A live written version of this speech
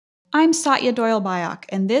I'm Satya Doyle-Bayak,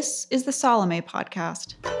 and this is the Salome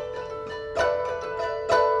Podcast.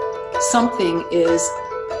 Something is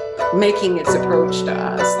making its approach to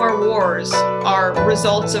us. Our wars are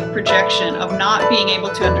results of projection, of not being able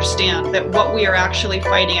to understand that what we are actually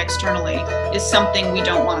fighting externally is something we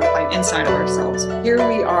don't want to fight inside of ourselves. Here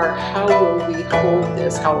we are. How will we hold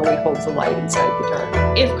this? How will we hold the light inside the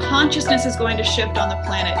dark? If consciousness is going to shift on the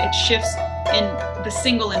planet, it shifts in the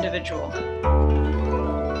single individual.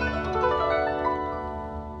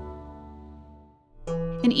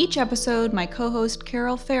 In each episode, my co-host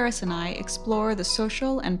Carol Ferris and I explore the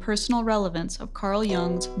social and personal relevance of Carl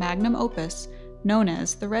Jung's magnum opus, known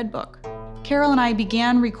as the Red Book. Carol and I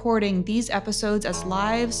began recording these episodes as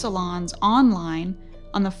live salons online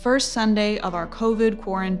on the first Sunday of our COVID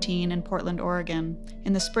quarantine in Portland, Oregon,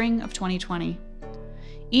 in the spring of 2020.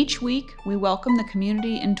 Each week, we welcome the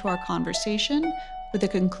community into our conversation with a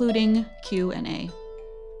concluding Q&A.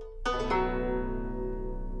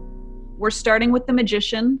 We're starting with The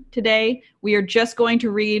Magician today. We are just going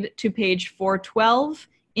to read to page 412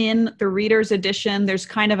 in the reader's edition. There's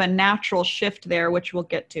kind of a natural shift there, which we'll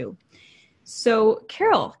get to. So,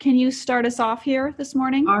 Carol, can you start us off here this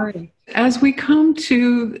morning? All right. As we come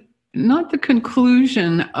to not the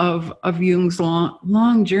conclusion of Jung's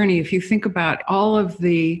long journey, if you think about all of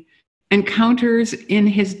the encounters in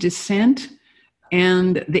his descent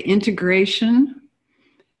and the integration,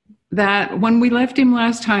 that when we left him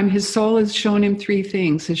last time, his soul has shown him three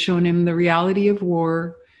things. Has shown him the reality of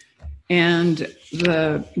war and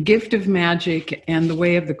the gift of magic and the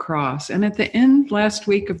way of the cross. And at the end last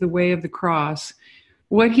week of the way of the cross,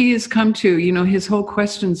 what he has come to, his whole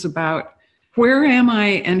questions about where am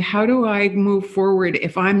I and how do I move forward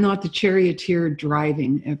if I'm not the charioteer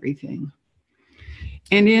driving everything?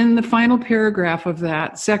 And in the final paragraph of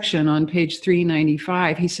that section on page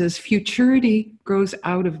 395, he says, futurity grows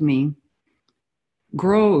out of me.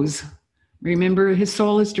 Grows. Remember, his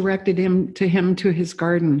soul has directed him to his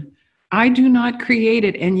garden. I do not create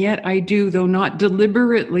it, and yet I do, though not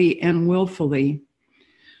deliberately and willfully,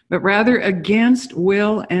 but rather against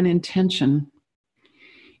will and intention.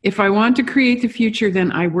 If I want to create the future,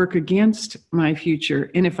 then I work against my future.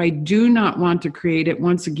 And if I do not want to create it,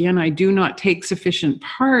 once again, I do not take sufficient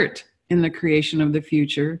part in the creation of the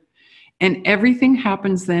future. And everything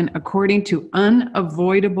happens then according to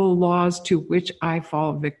unavoidable laws to which I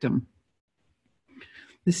fall victim.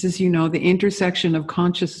 This is, the intersection of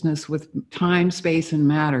consciousness with time, space, and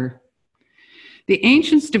matter. The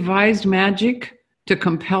ancients devised magic to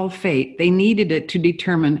compel fate. They needed it to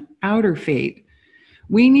determine outer fate.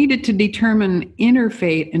 We needed to determine inner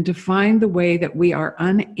fate and to find the way that we are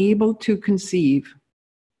unable to conceive.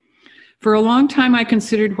 For a long time, I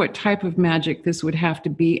considered what type of magic this would have to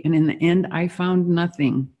be, and in the end, I found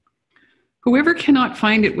nothing. Whoever cannot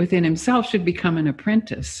find it within himself should become an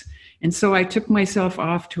apprentice. And so I took myself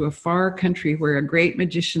off to a far country where a great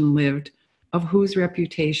magician lived, of whose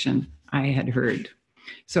reputation I had heard.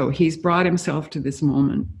 So he's brought himself to this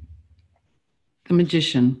moment. The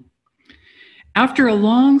magician. After a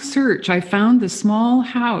long search, I found the small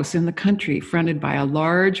house in the country fronted by a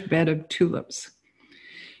large bed of tulips.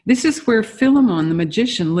 This is where Philemon, the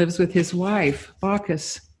magician, lives with his wife,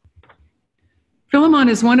 Bacchus. Philemon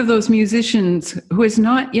is one of those musicians who has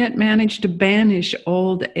not yet managed to banish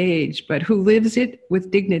old age, but who lives it with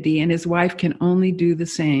dignity, and his wife can only do the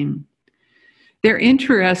same. Their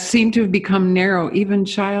interests seem to have become narrow, even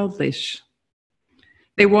childish.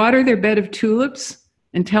 They water their bed of tulips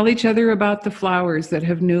and tell each other about the flowers that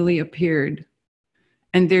have newly appeared.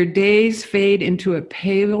 And their days fade into a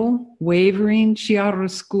pale, wavering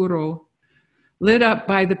chiaroscuro, lit up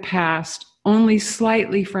by the past, only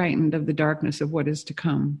slightly frightened of the darkness of what is to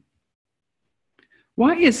come.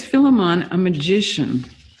 Why is Philemon a magician?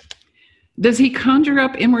 Does he conjure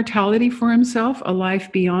up immortality for himself, a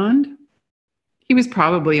life beyond? He was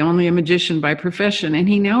probably only a magician by profession, and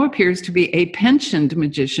he now appears to be a pensioned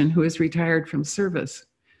magician who is retired from service.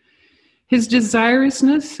 His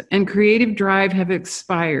desirousness and creative drive have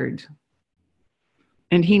expired,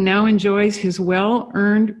 and he now enjoys his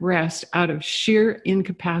well-earned rest out of sheer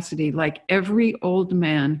incapacity, like every old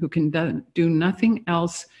man who can do nothing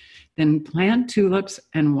else than plant tulips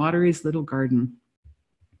and water his little garden.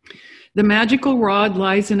 The magical rod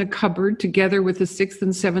lies in a cupboard together with the 6th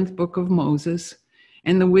and 7th book of Moses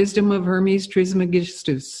and the wisdom of Hermes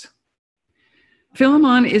Trismegistus.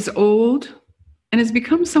 Philemon is old and has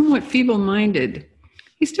become somewhat feeble-minded.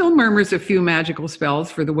 He still murmurs a few magical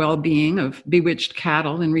spells for the well-being of bewitched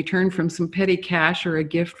cattle in return from some petty cash or a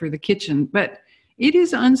gift for the kitchen, but it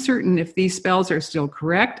is uncertain if these spells are still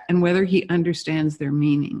correct and whether he understands their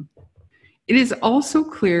meaning. It is also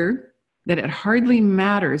clear that it hardly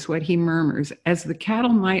matters what he murmurs, as the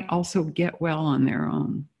cattle might also get well on their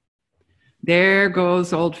own. There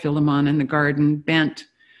goes old Philemon in the garden, bent,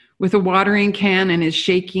 with a watering can in his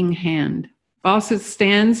shaking hand. Baucis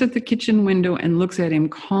stands at the kitchen window and looks at him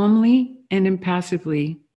calmly and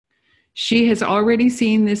impassively. She has already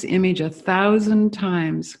seen this image 1,000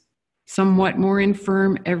 times, somewhat more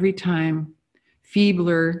infirm every time,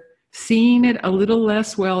 feebler, seeing it a little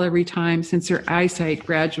less well every time since her eyesight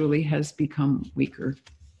gradually has become weaker.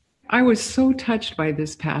 I was so touched by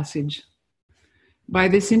this passage, by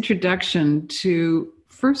this introduction to,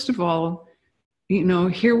 first of all,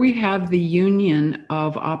 here we have the union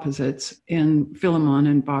of opposites in Philemon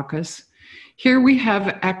and Baucis. Here we have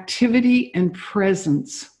activity and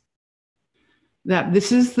presence. That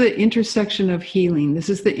this is the intersection of healing. This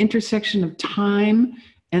is the intersection of time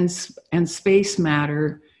and space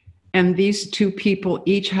matter. And these two people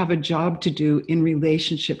each have a job to do in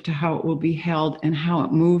relationship to how it will be held and how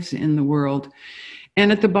it moves in the world.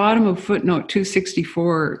 And at the bottom of footnote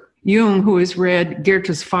 264, Jung, who has read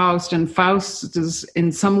Goethe's Faust, and Faust is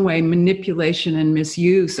in some way manipulation and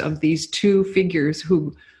misuse of these two figures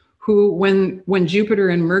who when Jupiter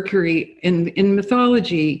and Mercury in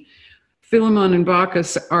mythology, Philemon and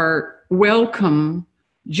Baucis are welcome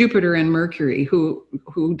Jupiter and Mercury, who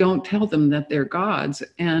don't tell them that they're gods.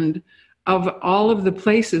 And of all of the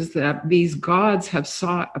places that these gods have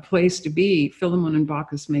sought a place to be, Philemon and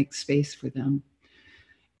Baucis make space for them.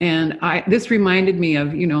 And this reminded me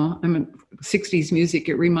of, I'm a 60s music.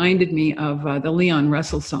 It reminded me of the Leon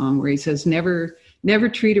Russell song where he says, never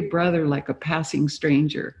treat a brother like a passing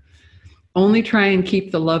stranger. Only try and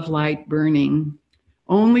keep the love light burning.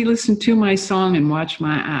 Only listen to my song and watch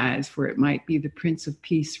my eyes, for it might be the Prince of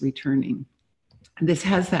Peace returning. This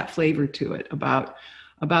has that flavor to it about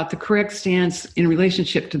the correct stance in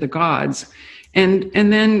relationship to the gods. And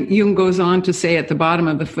then Jung goes on to say at the bottom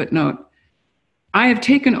of the footnote, I have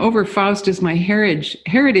taken over Faust as my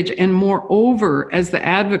heritage and moreover as the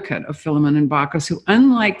advocate of Philemon and Baucis, who,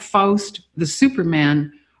 unlike Faust, the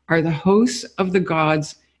Superman, are the hosts of the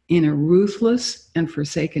gods in a ruthless and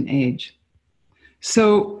forsaken age.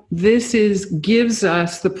 So this gives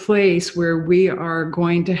us the place where we are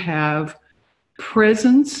going to have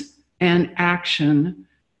presence and action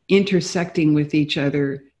intersecting with each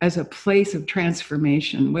other as a place of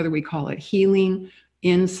transformation, whether we call it healing,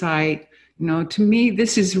 insight. To me,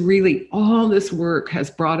 this is really, all this work has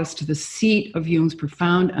brought us to the seat of Jung's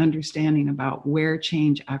profound understanding about where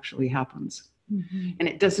change actually happens. Mm-hmm. And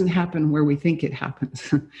it doesn't happen where we think it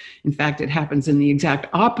happens. In fact, it happens in the exact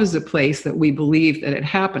opposite place that we believe that it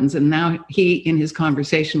happens. And now he, in his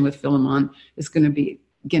conversation with Philemon, is going to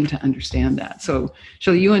begin to understand that. So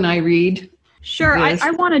shall you and I read? Sure.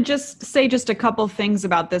 I want to just say just a couple things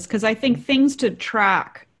about this, because I think things to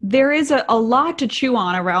track. There is a lot to chew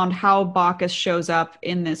on around how Baucis shows up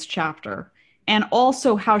in this chapter, and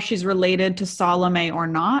also how she's related to Salome or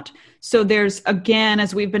not. So there's, again,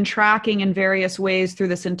 as we've been tracking in various ways through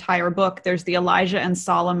this entire book, there's the Elijah and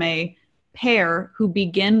Salome pair who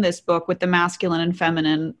begin this book with the masculine and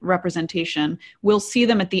feminine representation. We'll see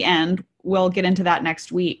them at the end. We'll get into that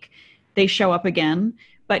next week. They show up again.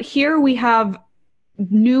 But here we have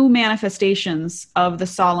new manifestations of the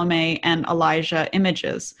Salome and Elijah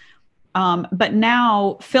images. But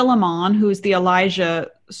now Philemon, who's the Elijah,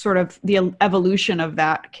 sort of the evolution of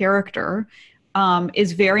that character,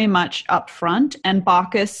 is very much up front, and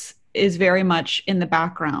Baucis is very much in the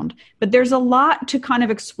background. But there's a lot to kind of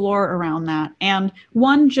explore around that. And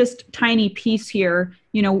one just tiny piece here,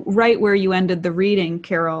 right where you ended the reading,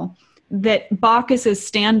 Carol, that Baucis is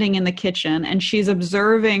standing in the kitchen and she's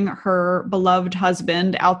observing her beloved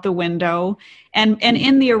husband out the window. And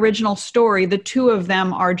in the original story, the two of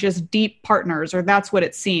them are just deep partners, or that's what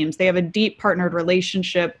it seems. They have a deep partnered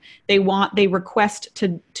relationship. They request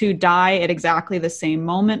to die at exactly the same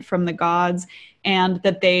moment from the gods, and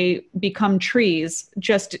that they become trees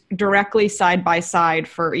just directly side by side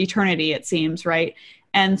for eternity, it seems, right?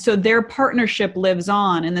 And so their partnership lives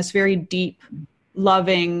on in this very deep,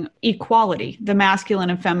 loving equality, the masculine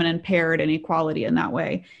and feminine paired in equality in that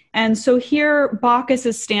way. And so here Baucis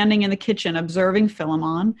is standing in the kitchen observing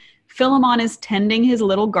Philemon. Philemon is tending his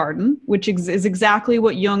little garden, which is exactly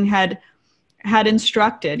what Jung had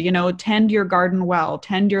instructed, tend your garden well,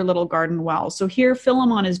 tend your little garden well. So here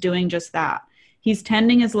Philemon is doing just that. He's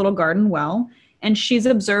tending his little garden well, and she's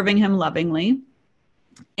observing him lovingly.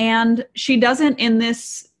 And she doesn't in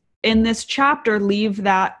this chapter leave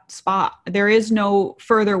that spot. There is no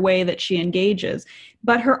further way that she engages,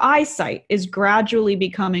 but her eyesight is gradually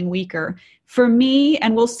becoming weaker. For me,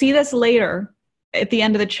 and we'll see this later at the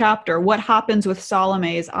end of the chapter, what happens with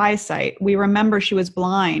Salome's eyesight? We remember she was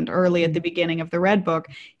blind early at the beginning of the Red Book.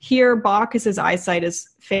 Here, Bacchus's eyesight is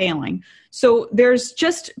failing. So there's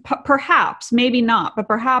just perhaps, maybe not, but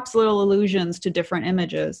perhaps little allusions to different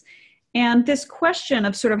images. And this question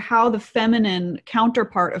of sort of how the feminine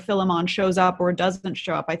counterpart of Philemon shows up or doesn't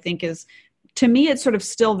show up, I think is, to me, it's sort of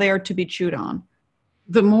still there to be chewed on.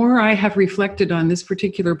 The more I have reflected on this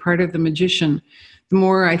particular part of the magician, the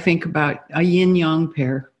more I think about a yin-yang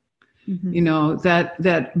pair. Mm-hmm. You know,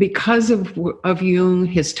 that because of Jung,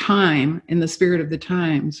 his time, in the spirit of the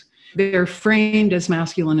times, they're framed as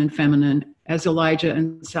masculine and feminine, as Elijah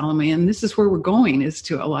and Salome. And this is where we're going, is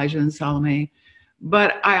to Elijah and Salome.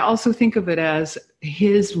 But I also think of it as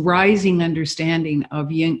his rising understanding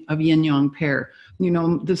of yin-yang pair. You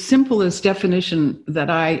know, the simplest definition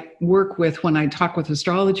that I work with when I talk with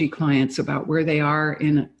astrology clients about where they are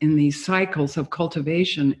in these cycles of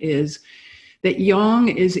cultivation is that yang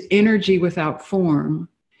is energy without form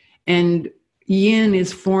and yin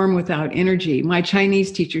is form without energy. My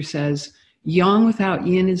Chinese teacher says, yang without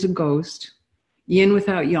yin is a ghost, yin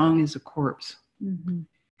without yang is a corpse. Mm-hmm.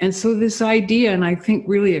 And so this idea, and I think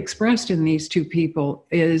really expressed in these two people,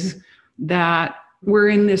 is that we're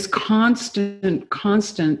in this constant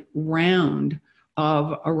round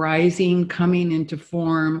of arising, coming into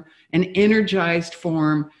form, an energized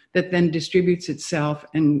form that then distributes itself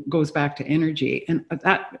and goes back to energy. And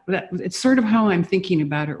that it's sort of how I'm thinking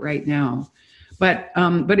about it right now. But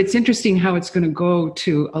it's interesting how it's going to go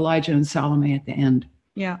to Elijah and Salome at the end.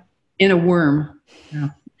 Yeah. In a worm. Yeah.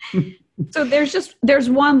 So there's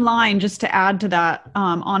one line just to add to that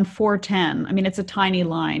on 410. I mean, it's a tiny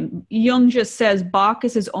line. Jung just says,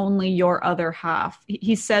 Bacchus is only your other half.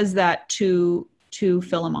 He says that to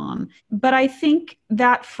Philemon. But I think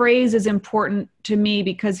that phrase is important to me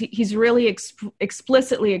because he's really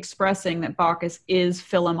explicitly expressing that Bacchus is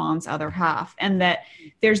Philemon's other half. And that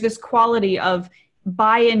there's this quality of,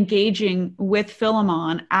 by engaging with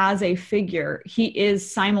Philemon as a figure, he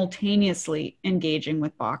is simultaneously engaging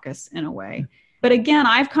with Bacchus in a way. But again,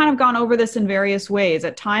 I've kind of gone over this in various ways.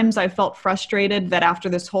 At times I felt frustrated that after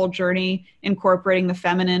this whole journey incorporating the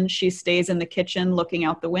feminine, she stays in the kitchen looking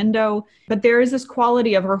out the window. But there is this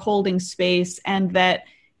quality of her holding space, and that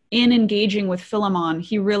in engaging with Philemon,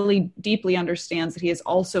 he really deeply understands that he is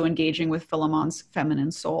also engaging with Philemon's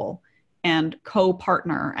feminine soul and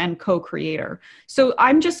co-partner and co-creator. So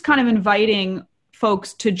I'm just kind of inviting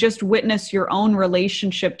folks to just witness your own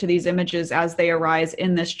relationship to these images as they arise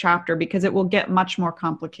in this chapter, because it will get much more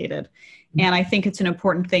complicated. And I think it's an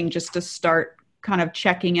important thing just to start kind of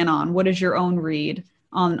checking in on what is your own read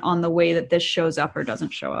on the way that this shows up or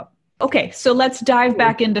doesn't show up. Okay, so let's dive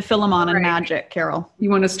back into Philemon and magic, Carol.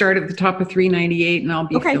 You want to start at the top of 398 and I'll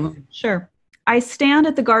be Philemon. Sure. I stand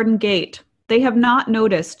at the garden gate. They have not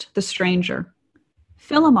noticed the stranger.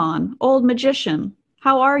 Philemon, old magician,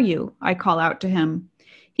 how are you? I call out to him.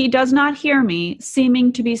 He does not hear me,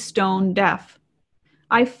 seeming to be stone deaf.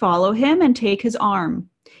 I follow him and take his arm.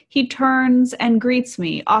 He turns and greets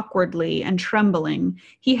me awkwardly and trembling.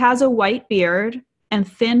 He has a white beard and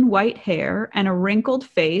thin white hair and a wrinkled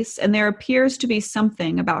face, and there appears to be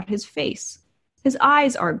something about his face. His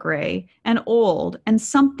eyes are gray and old, and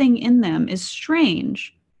something in them is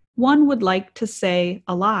strange. One would like to say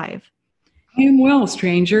alive. I am well,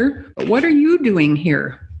 stranger, but what are you doing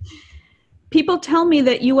here? People tell me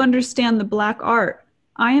that you understand the black art.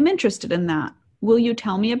 I am interested in that. Will you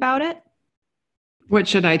tell me about it? What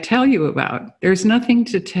should I tell you about? There's nothing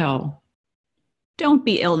to tell. Don't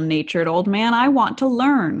be ill-natured, old man. I want to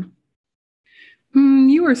learn.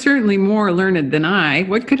 You are certainly more learned than I.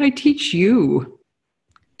 What could I teach you?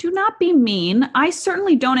 Do not be mean. I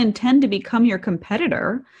certainly don't intend to become your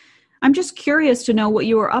competitor. I'm just curious to know what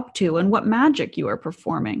you are up to and what magic you are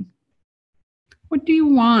performing. What do you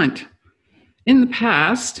want? In the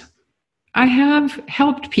past, I have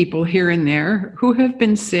helped people here and there who have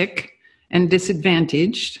been sick and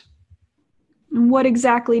disadvantaged. What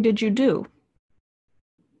exactly did you do?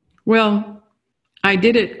 Well, I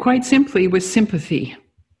did it quite simply with sympathy.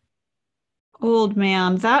 Old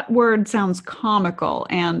man, that word sounds comical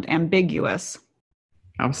and ambiguous.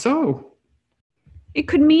 How so? It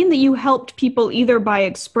could mean that you helped people either by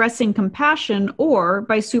expressing compassion or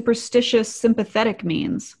by superstitious, sympathetic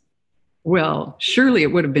means. Well, surely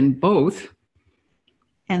it would have been both.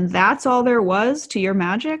 And that's all there was to your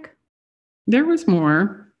magic? There was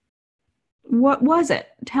more. What was it?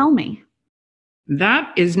 Tell me.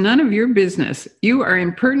 That is none of your business. You are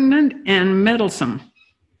impertinent and meddlesome.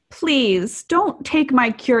 Please, don't take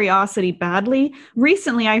my curiosity badly.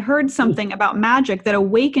 Recently, I heard something about magic that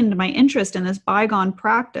awakened my interest in this bygone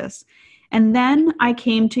practice. And then I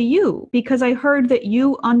came to you because I heard that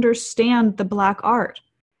you understand the black art.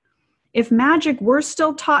 If magic were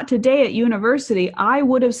still taught today at university, I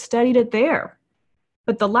would have studied it there.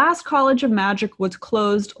 But the last college of magic was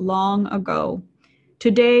closed long ago.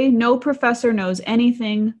 Today, no professor knows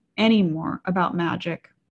anything anymore about magic.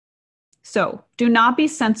 So, do not be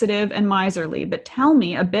sensitive and miserly, but tell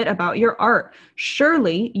me a bit about your art.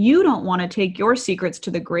 Surely you don't want to take your secrets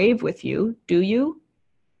to the grave with you, do you?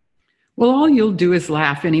 Well, all you'll do is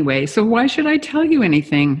laugh anyway, so why should I tell you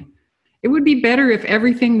anything? It would be better if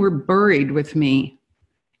everything were buried with me.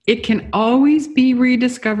 It can always be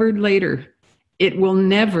rediscovered later. It will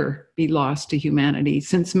never be lost to humanity,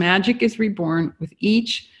 since magic is reborn with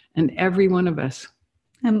each and every one of us.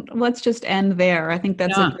 And let's just end there. I think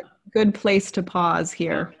that's a good place to pause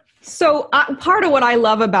here. So part of what I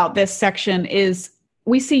love about this section is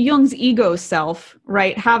we see Jung's ego self,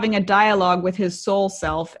 right, having a dialogue with his soul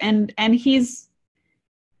self. And he's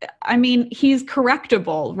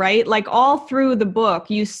correctable, right? Like all through the book,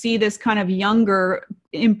 you see this kind of younger,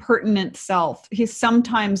 impertinent self. He's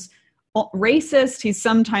sometimes racist, he's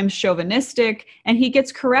sometimes chauvinistic, and he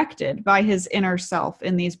gets corrected by his inner self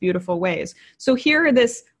in these beautiful ways. So here,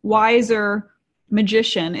 this wiser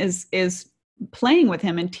magician is playing with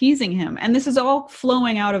him and teasing him. And this is all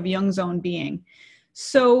flowing out of Jung's own being.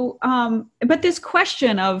 So, but this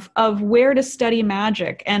question of where to study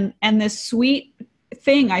magic and this sweet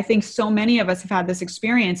thing, I think so many of us have had this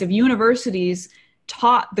experience of universities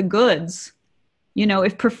taught the goods. You know,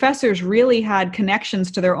 if professors really had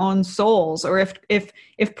connections to their own souls, or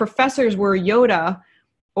if professors were Yoda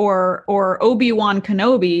or Obi-Wan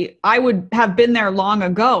Kenobi, I would have been there long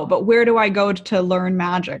ago. But where do I go to learn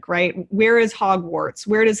magic, right? Where is Hogwarts?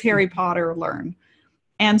 Where does Harry Potter learn?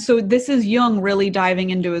 And so this is Jung really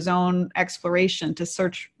diving into his own exploration to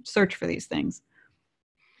search for these things.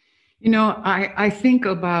 You know, I think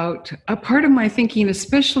about a part of my thinking,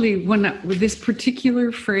 especially with this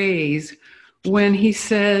particular phrase, when he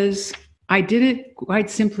says, I did it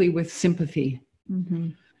quite simply with sympathy. Mm-hmm.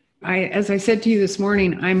 As I said to you this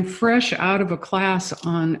morning, I'm fresh out of a class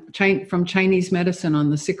from Chinese medicine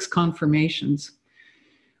on the 6 conformations,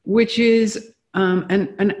 which is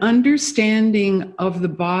an understanding of the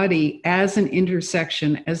body as an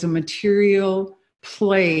intersection, as a material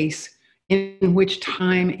place in which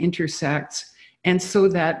time intersects. And so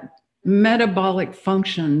that metabolic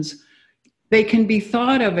functions, they can be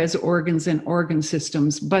thought of as organs and organ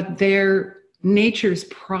systems, but they're nature's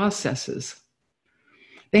processes.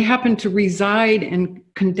 They happen to reside and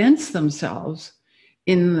condense themselves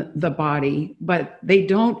in the body, but they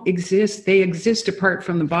don't exist. They exist apart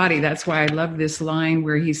from the body. That's why I love this line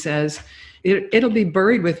where he says, it'll be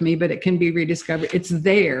buried with me, but it can be rediscovered. It's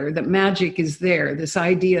there, that magic is there. This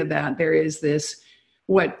idea that there is this,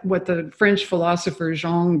 what the French philosopher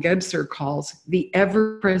Jean Gebser calls the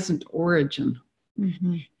ever-present origin.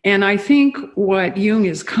 Mm-hmm. And I think what Jung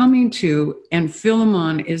is coming to, and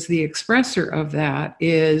Philemon is the expressor of that,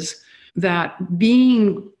 is that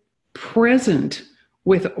being present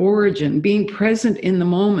with origin, being present in the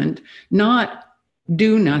moment, not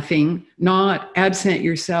do nothing, not absent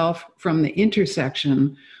yourself from the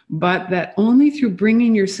intersection, but that only through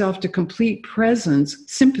bringing yourself to complete presence,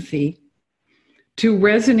 sympathy, to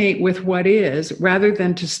resonate with what is, rather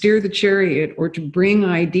than to steer the chariot or to bring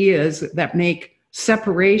ideas that make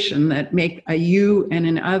separation, that make a you and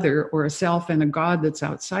an other, or a self and a God that's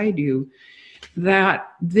outside you,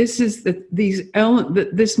 that this is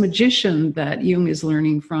this magician that Jung is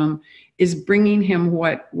learning from is bringing him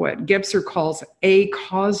what Gebser calls a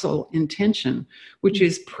causal intention, which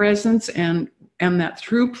is presence, and that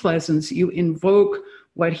through presence you invoke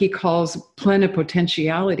what he calls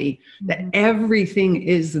plenipotentiality, that everything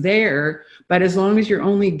is there, but as long as you're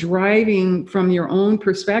only driving from your own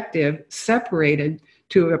perspective, separated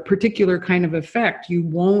to a particular kind of effect, you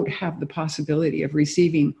won't have the possibility of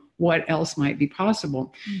receiving what else might be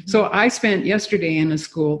possible. Mm-hmm. So I spent yesterday in a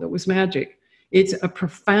school that was magic. It's a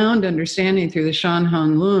profound understanding through the Shan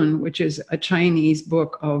Han Lun, which is a Chinese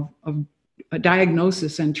book of a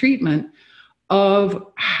diagnosis and treatment of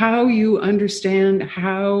how you understand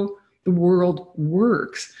how the world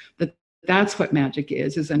works. That's what magic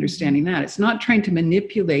is understanding that. It's not trying to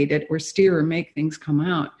manipulate it or steer or make things come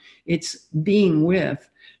out. It's being with.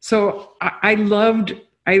 So I loved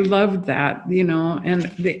that, you know. And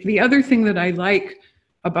the other thing that I like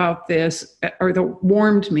about this, or that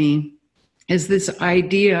warmed me, is this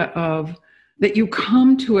idea of that you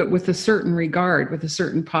come to it with a certain regard, with a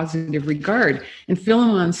certain positive regard. And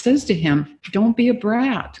Philemon says to him, don't be a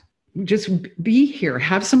brat. Just be here.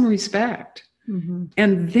 Have some respect.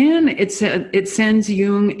 And then it sends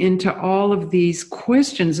Jung into all of these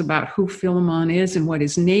questions about who Philemon is and what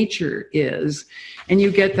his nature is. And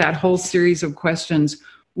you get that whole series of questions.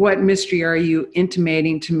 What mystery are you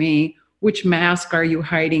intimating to me? Which mask are you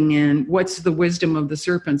hiding in? What's the wisdom of the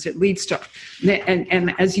serpents? It leads to,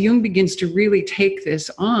 and as Jung begins to really take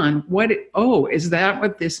this on, is that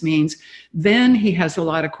what this means? Then he has a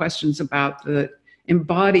lot of questions about the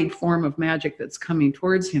embodied form of magic that's coming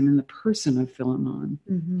towards him in the person of Philemon.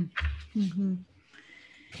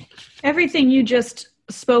 Everything you just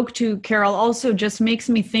spoke to, Carol, also just makes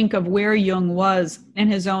me think of where Jung was in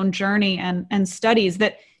his own journey and studies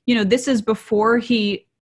that, this is before he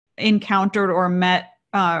encountered or met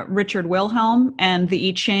Richard Wilhelm and the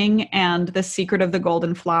I Ching and the Secret of the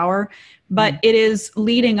Golden Flower. But it is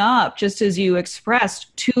leading up, just as you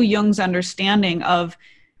expressed, to Jung's understanding of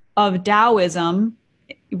Taoism,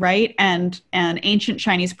 right? And ancient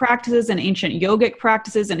Chinese practices and ancient yogic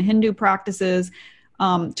practices and Hindu practices,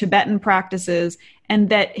 Tibetan practices, and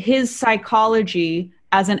that his psychology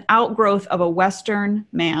as an outgrowth of a Western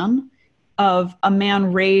man, of a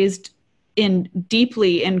man raised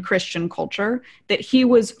deeply in Christian culture, that he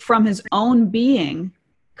was from his own being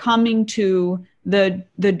coming to the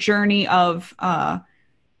journey of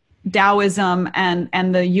Taoism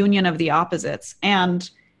and the union of the opposites. And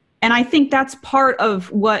I think that's part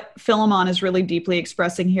of what Philemon is really deeply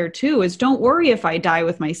expressing here too, is don't worry if I die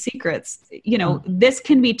with my secrets. This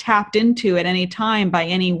can be tapped into at any time by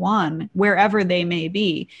anyone, wherever they may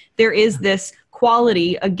be. There is this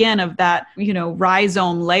quality, again, of that,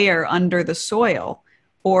 rhizome layer under the soil,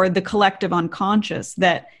 or the collective unconscious,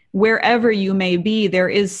 that wherever you may be, there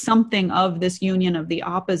is something of this union of the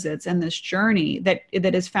opposites and this journey that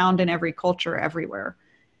is found in every culture everywhere.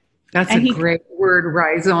 That's a great word,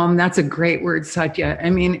 rhizome. That's a great word, Satya. I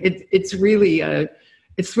mean, it's really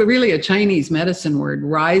a Chinese medicine word,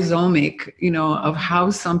 rhizomic, of how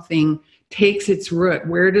something takes its root.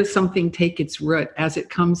 Where does something take its root as it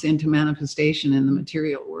comes into manifestation in the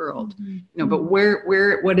material world? But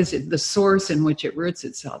what is it? The source in which it roots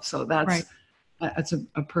itself. So that's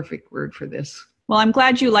a perfect word for this. Well, I'm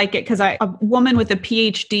glad you like it, because a woman with a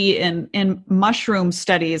PhD in mushroom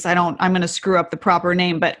studies, I'm going to screw up the proper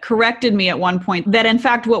name, but corrected me at one point that in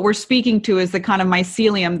fact what we're speaking to is the kind of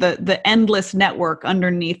mycelium, the endless network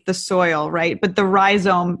underneath the soil, right? But the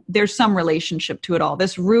rhizome, there's some relationship to it all.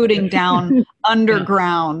 This rooting down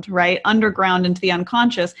underground, right? Underground into the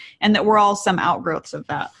unconscious, and that we're all some outgrowths of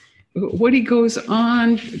that. What he goes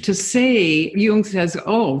on to say, Jung says,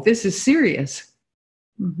 this is serious.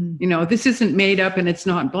 This isn't made up and it's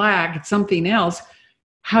not black, it's something else.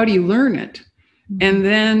 How do you learn it? And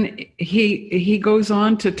then he goes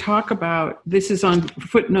on to talk about, this is on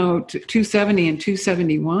footnote 270 and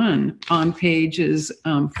 271 on pages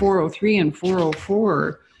 403 and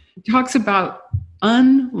 404. He talks about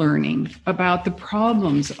unlearning, about the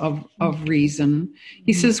problems of reason.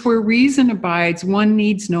 He says, where reason abides, one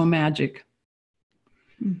needs no magic.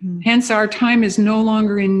 Hence, our time is no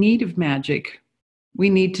longer in need of magic. We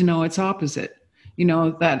need to know its opposite.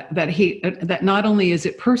 That not only is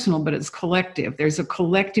it personal, but it's collective. There's a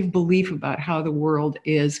collective belief about how the world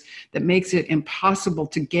is that makes it impossible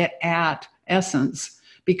to get at essence,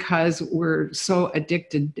 because we're so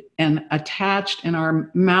addicted and attached, and our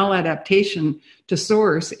maladaptation to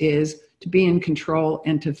source is to be in control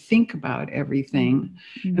and to think about everything.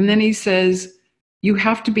 And then he says, you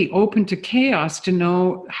have to be open to chaos to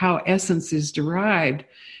know how essence is derived.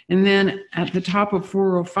 And then at the top of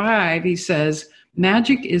 405, he says,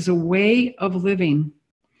 magic is a way of living.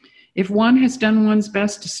 If one has done one's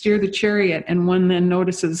best to steer the chariot and one then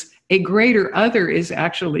notices a greater other is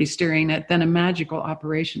actually steering it, then a magical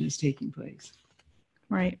operation is taking place.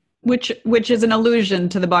 Right. Which is an allusion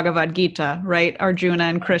to the Bhagavad Gita, right? Arjuna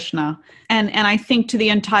and Krishna. And I think to the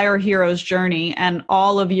entire hero's journey and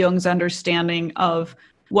all of Jung's understanding of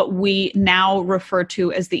what we now refer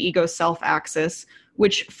to as the ego-self axis,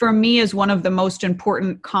 which for me is one of the most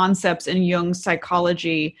important concepts in Jung's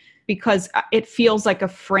psychology, because it feels like a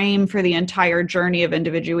frame for the entire journey of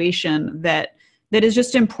individuation that is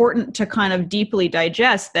just important to kind of deeply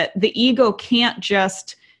digest, that the ego can't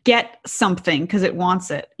just get something because it wants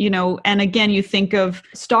it, and again, you think of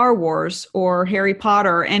Star Wars or Harry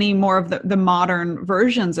Potter or any more of the modern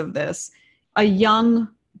versions of this. A young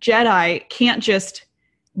Jedi can't just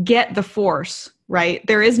get the Force, right?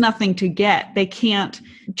 There is nothing to get. They can't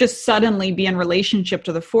just suddenly be in relationship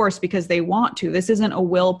to the Force because they want to. This isn't a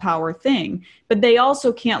willpower thing, but they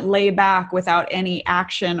also can't lay back without any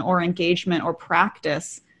action or engagement or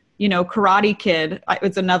practice. Karate Kid,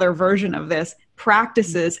 it's another version of this,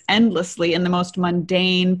 practices endlessly in the most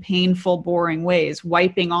mundane, painful, boring ways,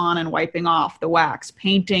 wiping on and wiping off the wax,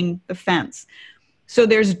 painting the fence. So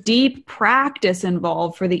there's deep practice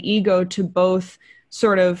involved for the ego to both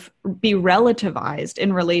sort of be relativized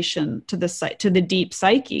in relation to the deep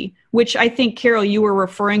psyche, which I think, Carol, you were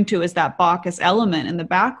referring to as that Bacchus element in the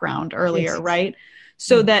background earlier, yes. Right?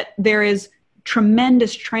 So that there is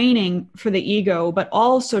tremendous training for the ego, but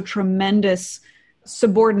also tremendous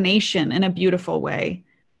subordination in a beautiful way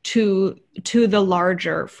to the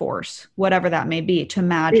larger force, whatever that may be, to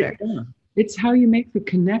magic. It's how you make the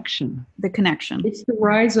connection. The connection. It's the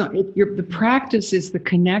rise on. The practice is the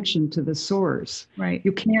connection to the source. Right.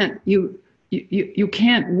 You can't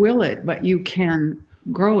can't will it, but you can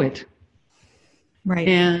grow it. Right.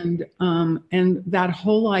 And that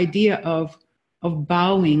whole idea of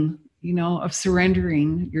bowing, of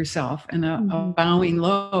surrendering yourself and of bowing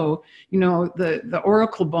low. The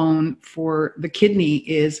oracle bone for the kidney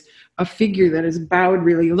is a figure that is bowed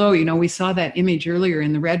really low. We saw that image earlier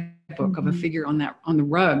in the red book of a figure on the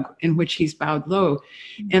rug in which he's bowed low.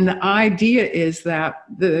 And the idea is that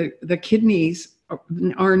the kidneys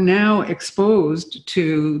are now exposed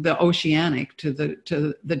to the oceanic, to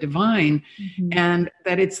the divine, and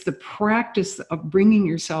that it's the practice of bringing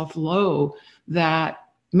yourself low that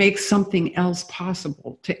makes something else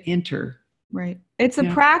possible to enter. Right. It's a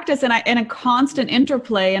practice and a constant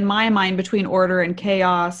interplay in my mind between order and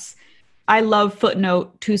chaos. I love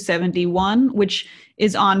footnote 271, which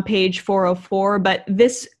is on page 404, but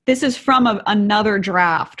this is from another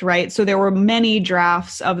draft, right? So there were many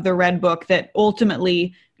drafts of the Red Book that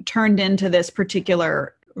ultimately turned into this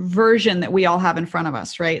particular version that we all have in front of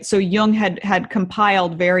us, right? So Jung had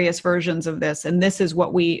compiled various versions of this, and this is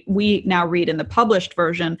what we now read in the published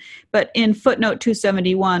version. But in footnote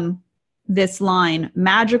 271, this line,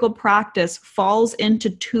 magical practice falls into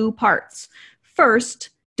two parts. First,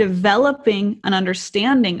 developing an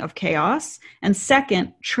understanding of chaos, and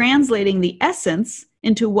second, translating the essence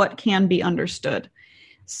into what can be understood.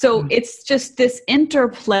 So it's just this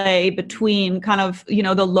interplay between kind of,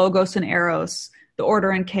 the logos and eros, the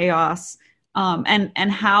order and chaos,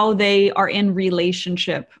 and how they are in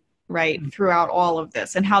relationship, right, throughout all of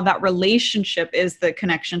this, and how that relationship is the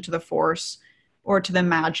connection to the force or to the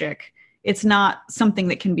magic. It's not something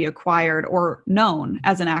that can be acquired or known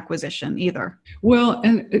as an acquisition either. Well,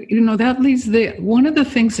 and that leads one of the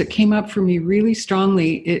things that came up for me really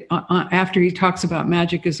strongly after he talks about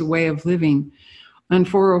magic as a way of living. On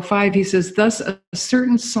 405, he says, thus a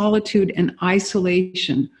certain solitude and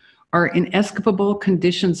isolation are inescapable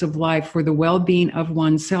conditions of life for the well-being of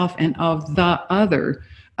oneself and of the other.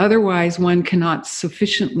 Otherwise, one cannot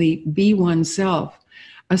sufficiently be oneself.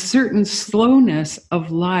 A certain slowness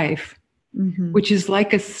of life, which is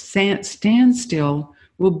like a standstill,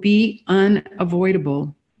 will be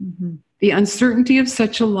unavoidable. The uncertainty of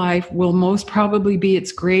such a life will most probably be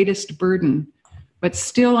its greatest burden. But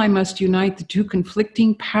still I must unite the two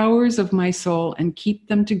conflicting powers of my soul and keep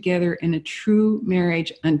them together in a true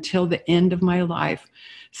marriage until the end of my life,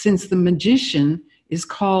 since the magician is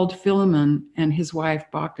called Philemon and his wife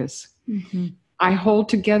Bacchus. I hold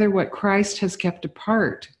together what Christ has kept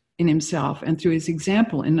apart in himself and through his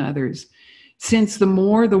example in others. Since the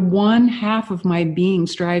more the one half of my being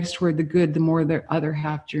strives toward the good, the more the other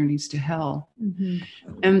half journeys to hell.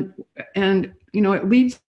 And it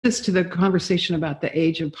leads us to the conversation about the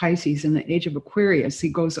age of Pisces and the age of Aquarius. He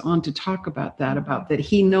goes on to talk about that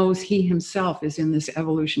he knows he himself is in this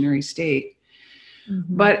evolutionary state.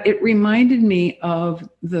 But it reminded me of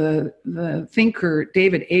the thinker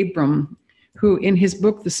David Abram, who in his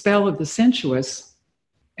book, The Spell of the Sensuous,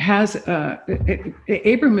 has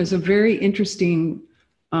Abram is a very interesting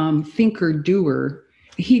thinker doer.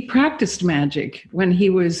 He practiced magic when he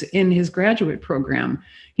was in his graduate program.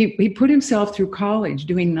 He put himself through college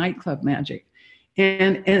doing nightclub magic,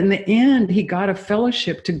 and in the end he got a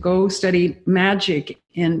fellowship to go study magic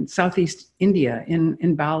in Southeast India,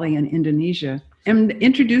 in Bali and Indonesia, and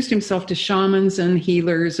introduced himself to shamans and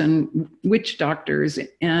healers and witch doctors.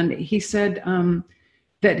 And he said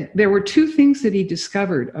that there were two things that he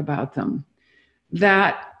discovered about them: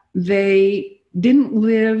 that they didn't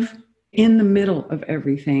live in the middle of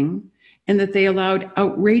everything, and that they allowed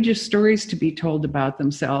outrageous stories to be told about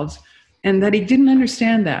themselves, and that he didn't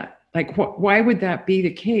understand that. Like, why would that be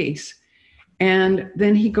the case? And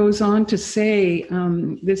then he goes on to say,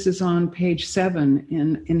 this is on page 7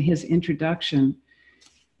 in his introduction,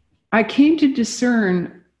 I came to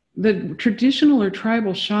discern the traditional or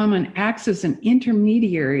tribal shaman acts as an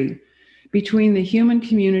intermediary between the human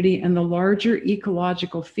community and the larger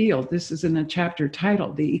ecological field. This is in a chapter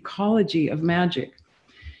titled The Ecology of Magic.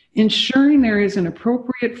 ensuring there is an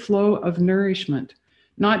appropriate flow of nourishment,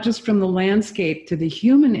 not just from the landscape to the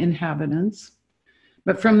human inhabitants,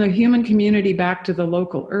 but from the human community back to the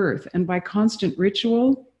local earth. And by constant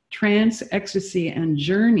ritual, trance, ecstasy, and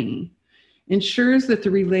journey, ensures that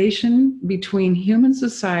the relation between human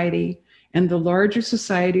society and the larger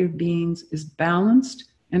society of beings is balanced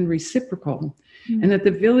and reciprocal, and that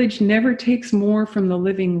the village never takes more from the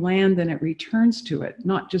living land than it returns to it,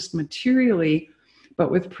 not just materially,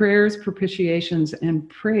 but with prayers, propitiations, and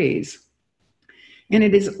praise. And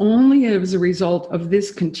it is only as a result of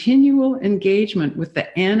this continual engagement with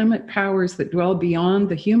the animate powers that dwell beyond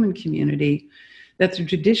the human community that the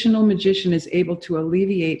traditional magician is able to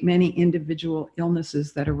alleviate many individual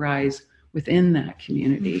illnesses that arise within that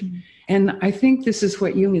community. Mm-hmm. And I think this is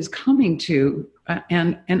what Jung is coming to,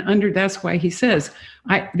 and that's why he says,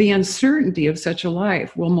 the uncertainty of such a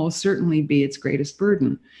life will most certainly be its greatest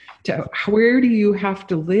burden. Where do you have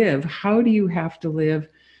to live? How do you have to live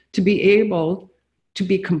to be able to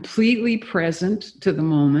be completely present to the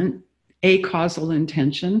moment, a causal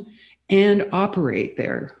intention, and operate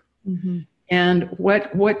there? Mm-hmm. And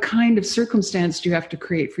what kind of circumstance do you have to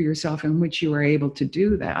create for yourself in which you are able to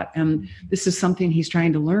do that? And this is something he's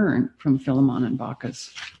trying to learn from Philemon and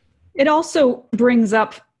Bacchus. It also brings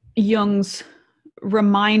up Jung's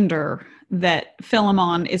reminder that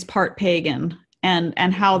Philemon is part pagan,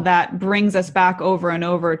 and how that brings us back over and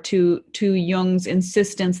over to Jung's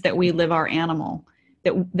insistence that we live our animal.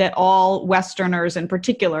 That all Westerners in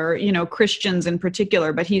particular, Christians in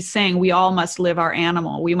particular, but he's saying we all must live our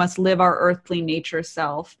animal. We must live our earthly nature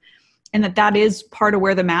self. And that is part of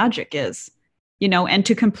where the magic is, and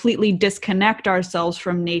to completely disconnect ourselves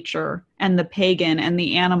from nature and the pagan and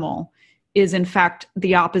the animal is in fact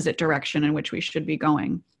the opposite direction in which we should be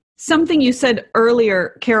going. Something you said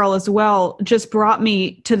earlier, Carol, as well, just brought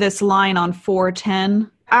me to this line on 410.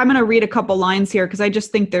 I'm going to read a couple lines here because I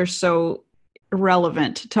just think they're so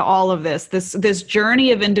relevant to all of this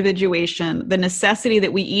journey of individuation, the necessity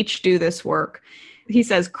that we each do this work. He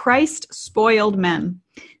says, Christ spoiled men,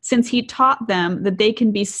 since he taught them that they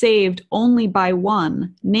can be saved only by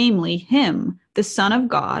one, namely him, the Son of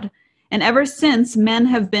God. And ever since, men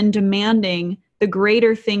have been demanding the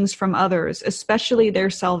greater things from others, especially their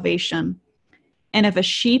salvation. And if a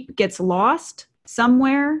sheep gets lost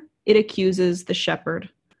somewhere, it accuses the shepherd.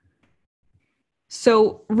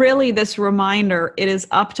 So really this reminder, it is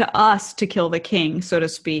up to us to kill the king, so to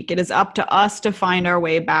speak. It is up to us to find our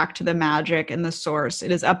way back to the magic and the source.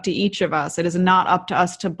 It is up to each of us. It is not up to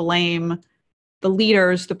us to blame the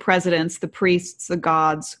leaders, the presidents, the priests, the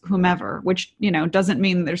gods, whomever, which, doesn't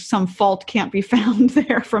mean there's some fault can't be found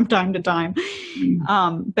there from time to time.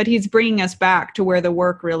 But he's bringing us back to where the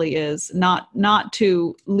work really is, not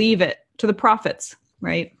to leave it to the prophets,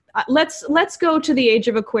 right? Let's go to the Age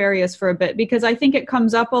of Aquarius for a bit, because I think it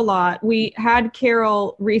comes up a lot. We had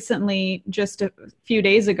Carol recently, just a few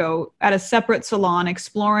days ago, at a separate salon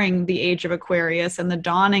exploring the Age of Aquarius and the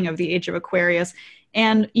dawning of the Age of Aquarius.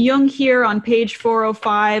 And Jung here on page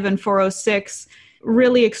 405 and 406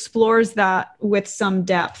 really explores that with some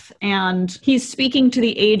depth. And he's speaking to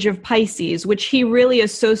the Age of Pisces, which he really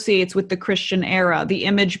associates with the Christian era, the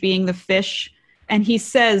image being the fish. And he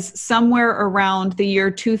says somewhere around the year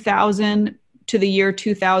 2000 to the year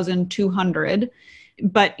 2200.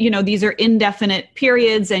 But, these are indefinite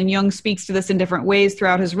periods, and Jung speaks to this in different ways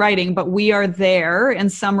throughout his writing, but we are there in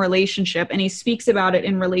some relationship. And he speaks about it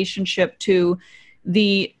in relationship to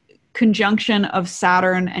the conjunction of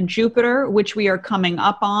Saturn and Jupiter, which we are coming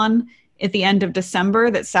up on at the end of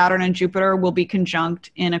December, that Saturn and Jupiter will be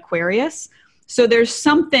conjunct in Aquarius. So there's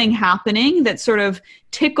something happening that sort of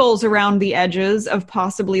tickles around the edges of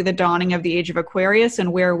possibly the dawning of the Age of Aquarius,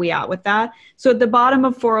 and where are we at with that? So at the bottom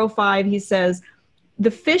of 405, he says,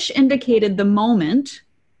 the fish indicated the moment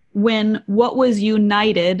when what was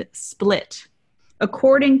united split,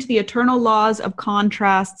 according to the eternal laws of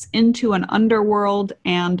contrasts into an underworld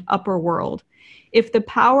and upper world. If the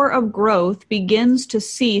power of growth begins to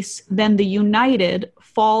cease, then the united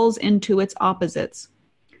falls into its opposites.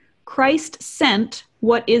 Christ sent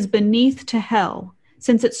what is beneath to hell,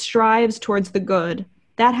 since it strives towards the good.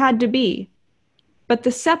 That had to be. But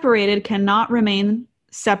the separated cannot remain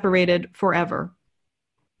separated forever.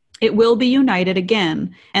 It will be united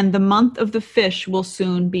again, and the month of the fish will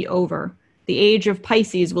soon be over. The age of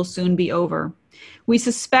Pisces will soon be over. We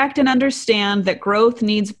suspect and understand that growth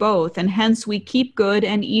needs both, and hence we keep good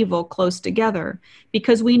and evil close together,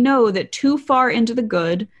 because we know that too far into the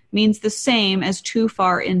good means the same as too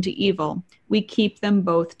far into evil. We keep them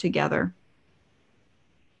both together.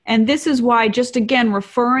 And this is why, just again,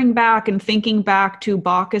 referring back and thinking back to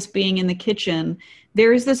Bacchus being in the kitchen,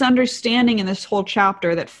 there is this understanding in this whole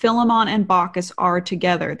chapter that Philemon and Bacchus are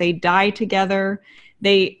together. They die together.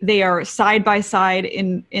 They are side by side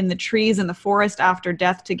in the trees in the forest after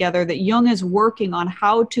death together, that Jung is working on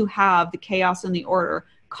how to have the chaos and the order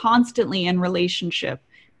constantly in relationship,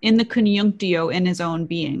 in the conjunctio in his own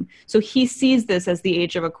being. So he sees this as the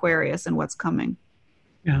age of Aquarius and what's coming.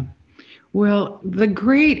 Yeah. Well, the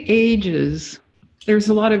great ages, there's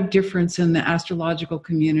a lot of difference in the astrological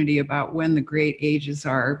community about when the great ages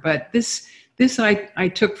are, but this I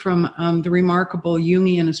took from the remarkable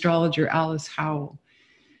Jungian astrologer Alice Howell.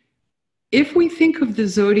 If we think of the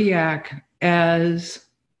zodiac as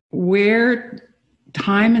where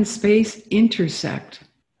time and space intersect,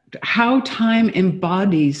 how time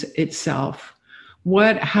embodies itself,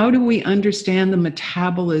 how do we understand the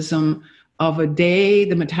metabolism of a day,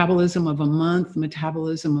 the metabolism of a month, the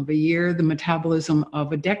metabolism of a year, the metabolism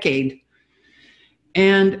of a decade?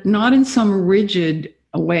 And not in some rigid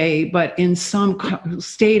way, but in some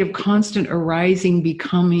state of constant arising,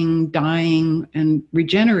 becoming, dying, and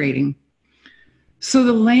regenerating. So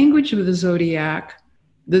the language of the zodiac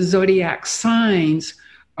signs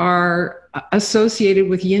are associated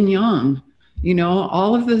with yin yang. You know,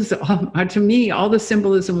 all of this, to me, all the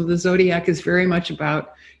symbolism of the zodiac is very much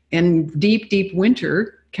about, in deep, deep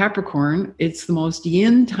winter, Capricorn, it's the most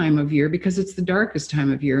yin time of year because it's the darkest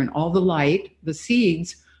time of year, and all the light, the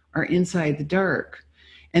seeds, are inside the dark.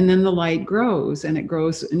 And then the light grows, and it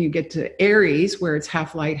grows, and you get to Aries, where it's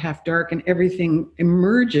half light, half dark, and everything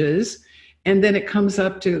emerges. And then it comes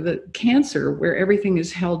up to the Cancer, where everything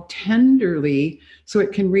is held tenderly so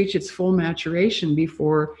it can reach its full maturation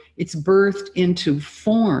before it's birthed into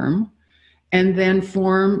form. And then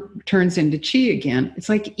form turns into chi again. It's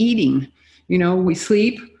like eating. You know, we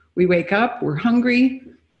sleep, we wake up, we're hungry,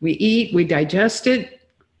 we eat, we digest it.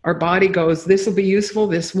 Our body goes, this will be useful,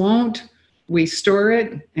 this won't. We store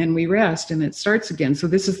it and we rest, and it starts again. So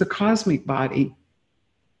this is the cosmic body.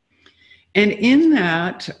 And in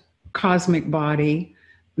that cosmic body,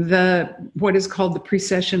 what is called the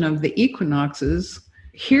precession of the equinoxes,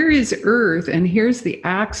 here is Earth, and here's the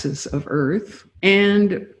axis of Earth.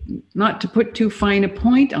 And not to put too fine a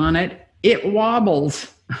point on it, it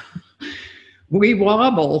wobbles. We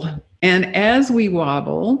wobble. And as we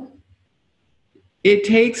wobble, it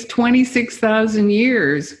takes 26,000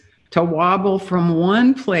 years to wobble from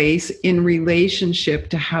one place in relationship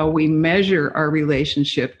to how we measure our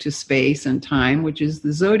relationship to space and time, which is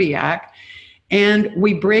the zodiac. And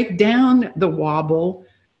we break down the wobble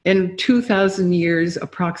in 2,000 years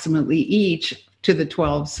approximately each to the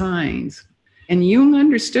 12 signs. And Jung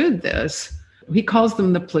understood this. He calls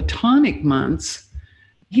them the Platonic months.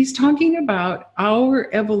 He's talking about our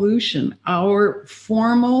evolution, our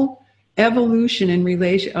formal evolution in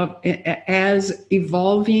relation as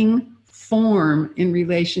evolving form in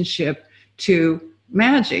relationship to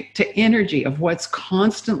magic, to energy, of what's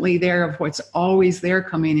constantly there, of what's always there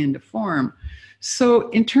coming into form. So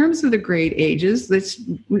in terms of the great ages,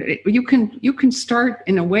 you can start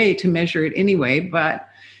in a way to measure it anyway, but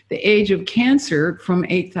the age of Cancer from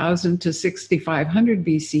 8,000 to 6,500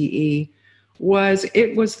 BCE was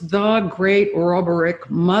the great Ouroboros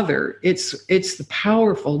mother. It's the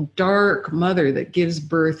powerful, dark mother that gives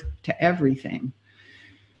birth to everything.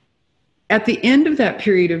 At the end of that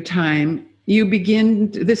period of time,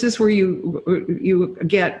 this is where you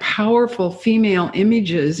get powerful female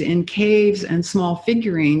images in caves and small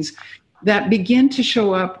figurines that begin to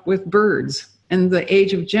show up with birds. And the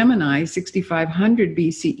age of Gemini, 6,500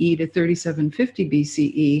 BCE to 3,750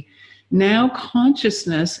 BCE, now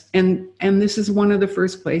consciousness, and this is one of the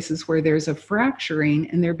first places where there's a fracturing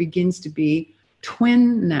and there begins to be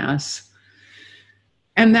twinness.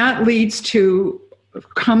 And that leads to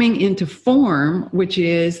coming into form, which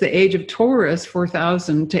is the age of Taurus,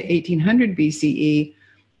 4,000 to 1,800 BCE.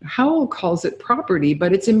 Howell calls it property,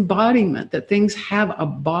 but it's embodiment, that things have a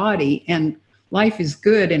body and life is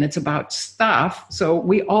good and it's about stuff. So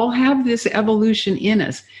we all have this evolution in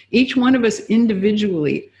us. Each one of us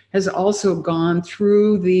individually has also gone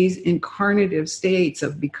through these incarnative states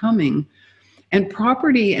of becoming. And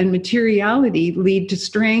property and materiality lead to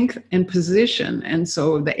strength and position. And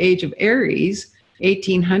so the age of Aries,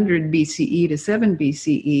 1800 BCE to 7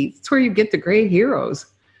 BCE, it's where you get the great heroes.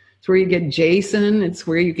 It's where you get Jason. It's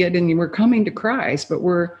where you get, and we're coming to Christ, but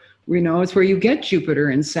it's where you get Jupiter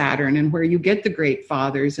and Saturn, and where you get the great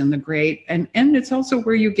fathers and the great, and it's also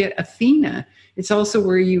where you get Athena. It's also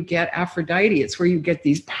where you get Aphrodite. It's where you get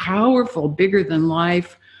these powerful, bigger than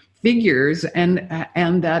life figures, and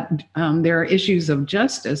that there are issues of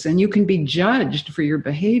justice, and you can be judged for your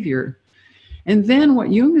behavior. And then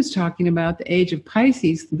what Jung is talking about, the age of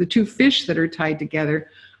Pisces, the two fish that are tied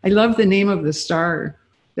together. I love the name of the star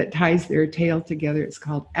that ties their tail together. It's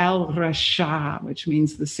called Al-Rasha, which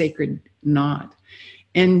means the sacred knot.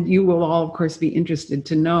 And you will all, of course, be interested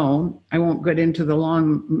to know, I won't get into the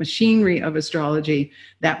long machinery of astrology,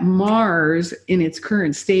 that Mars in its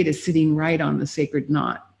current state is sitting right on the sacred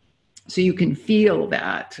knot. So you can feel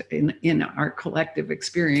that in our collective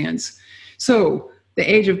experience. So the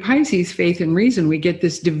age of Pisces, faith and reason, we get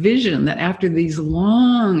this division that after these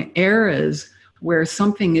long eras where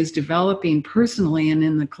something is developing personally and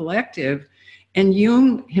in the collective, and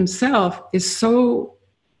Jung himself is so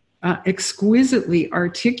exquisitely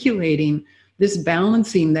articulating this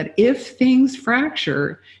balancing that if things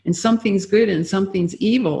fracture and something's good and something's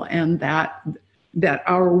evil, and that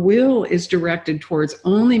our will is directed towards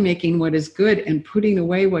only making what is good and putting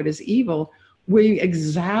away what is evil, we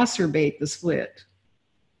exacerbate the split.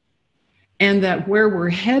 And that where we're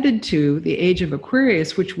headed to, the age of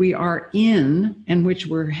Aquarius, which we are in and which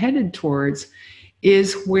we're headed towards,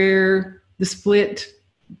 is where the split,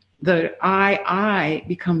 the I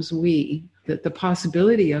becomes we. That the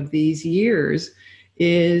possibility of these years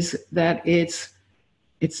is that it's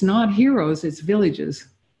not heroes, it's villages.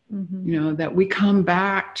 Mm-hmm. You know, that we come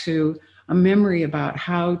back to a memory about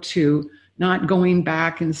how to, not going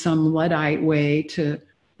back in some Luddite way to,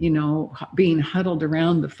 you know, being huddled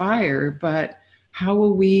around the fire, but how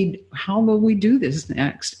will we do this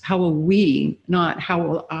next? How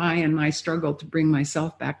will I and my struggle to bring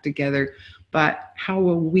myself back together, but how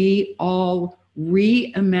will we all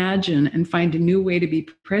reimagine and find a new way to be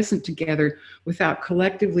present together without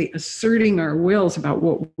collectively asserting our wills about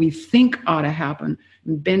what we think ought to happen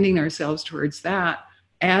and bending ourselves towards that,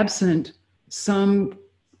 absent some,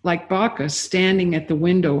 like Bacchus, standing at the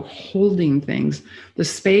window holding things, the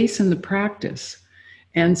space and the practice.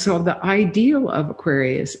 And so the ideal of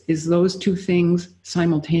Aquarius is those two things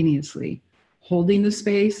simultaneously, holding the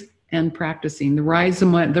space and practicing the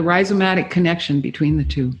rhizomatic connection between the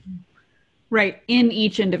two. Right, in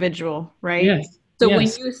each individual, right? Yes. So when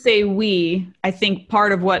you say we, I think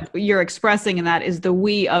part of what you're expressing in that is the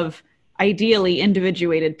we of ideally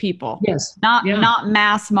individuated people. Yes. Not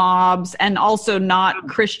mass mobs, and also not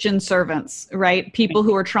Christian servants, right? People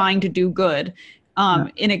who are trying to do good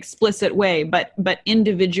in explicit way, but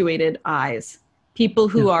individuated eyes. People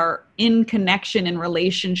who are in connection, in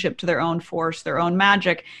relationship to their own force, their own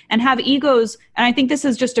magic, and have egos. And I think this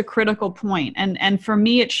is just a critical point. And for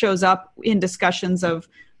me, it shows up in discussions of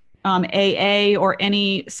AA or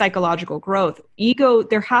any psychological growth. Ego,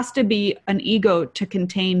 there has to be an ego to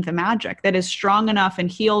contain the magic that is strong enough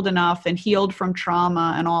and healed from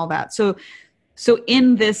trauma and all that. So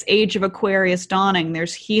in this age of Aquarius dawning,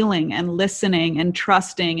 there's healing and listening and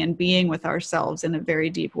trusting and being with ourselves in a very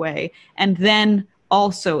deep way. And then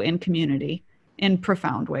also in community in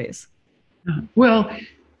profound ways. Well,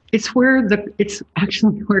 it's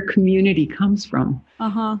actually where community comes from.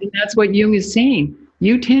 Uh-huh. And that's what Jung is saying.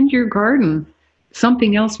 You tend your garden,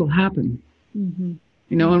 something else will happen. Mm-hmm.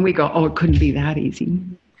 You know, and we go, oh, it couldn't be that easy.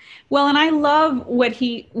 Well, and I love when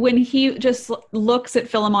he just looks at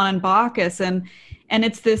Philemon and Bacchus, and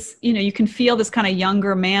it's this, you know, you can feel this kind of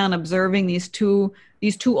younger man observing these two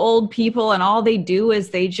old people, and all they do is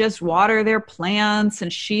they just water their plants,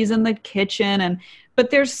 and she's in the kitchen, but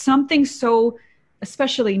there's something so,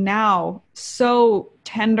 especially now, so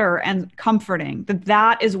tender and comforting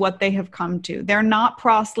that is what they have come to. They're not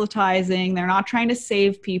proselytizing, they're not trying to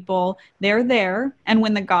save people, they're there, and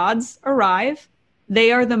when the gods arrive,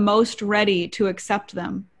 they are the most ready to accept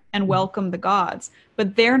them and welcome the gods.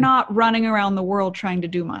 But they're not running around the world trying to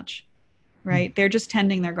do much, right? They're just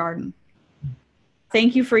tending their garden.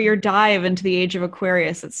 Thank you for your dive into the age of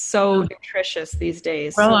Aquarius. It's so nutritious these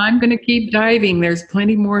days. Well, I'm going to keep diving. There's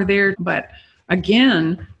plenty more there. But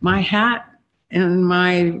again, my hat and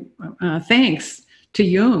my thanks to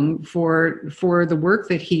Jung for the work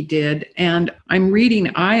that he did. And I'm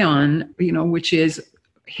reading Ion, you know, which is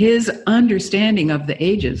his understanding of the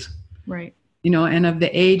ages, right? You know, and of the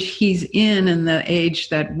age he's in and the age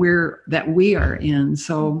that we are in.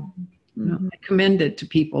 So you know, I commend it to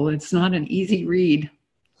people. It's not an easy read.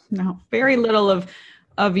 No, very little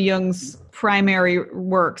of Jung's primary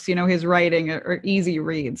works, you know, his writing are easy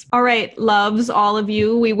reads. All right, loves, all of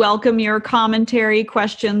you. We welcome your commentary,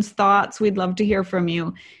 questions, thoughts. We'd love to hear from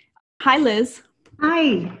you. Hi, Liz.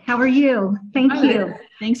 Hi, how are you? Thank Hi. you.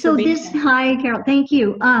 Thanks for being here. Hi, Carol. Thank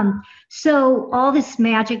you. So all this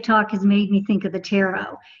magic talk has made me think of the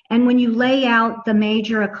tarot. And when you lay out the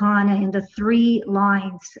major arcana into 3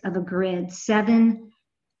 lines of a grid, 7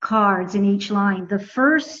 cards in each line, the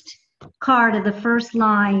first card of the first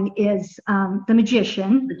line is the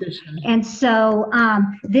Magician. And so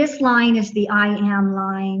this line is the I am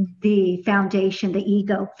line, the foundation, the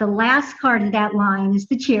ego. The last card of that line is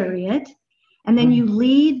the Chariot. And then you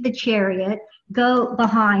lead the Chariot, go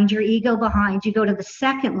behind, your ego behind, you go to the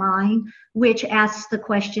second line, which asks the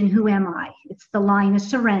question, who am I? It's the line of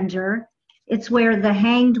surrender. It's where the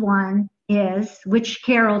Hanged One is, which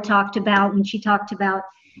Carol talked about when she talked about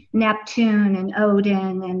Neptune and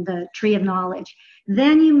Odin and the Tree of Knowledge.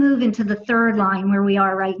 Then you move into the third line where we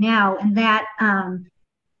are right now, and that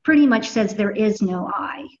pretty much says there is no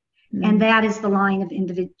I. And that is the line of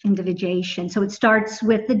individuation. So it starts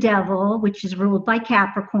with the Devil, which is ruled by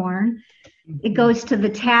Capricorn. It goes to the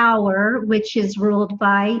Tower, which is ruled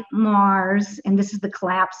by Mars, and this is the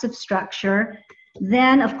collapse of structure.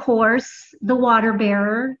 Then, of course, the Water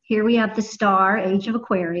Bearer. Here we have the Star, Age of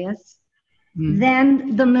Aquarius.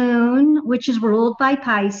 Then the Moon, which is ruled by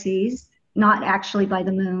Pisces, not actually by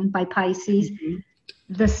the Moon, by Pisces.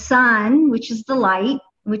 The Sun, which is the light,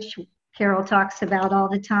 which Carol talks about all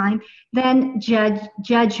the time. Then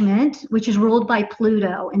Judgment, which is ruled by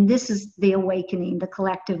Pluto. And this is the awakening, the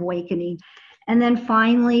collective awakening. And then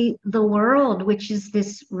finally, the World, which is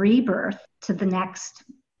this rebirth to the next,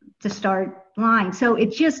 to start line. So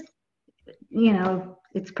it just,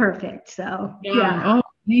 it's perfect. So, yeah. Oh,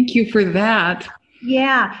 thank you for that.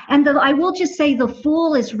 Yeah. And I will just say the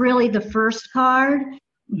Fool is really the first card,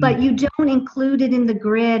 but you don't include it in the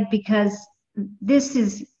grid because this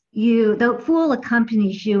is you. The Fool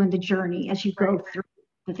accompanies you in the journey as you go through.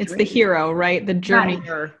 It's the hero, right? The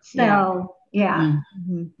journeyer. Right. So, yeah.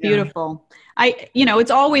 Beautiful.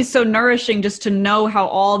 It's always so nourishing just to know how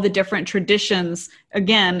all the different traditions,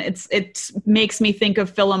 again, it makes me think of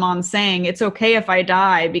Philemon saying, it's okay if I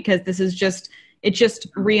die because it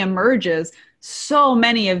just reemerges. So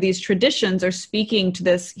many of these traditions are speaking to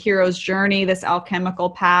this hero's journey, this alchemical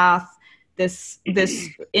path, this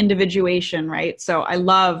individuation, right? So I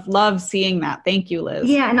love seeing that. Thank you, Liz.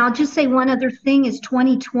 Yeah, and I'll just say one other thing is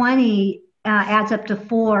 2020 adds up to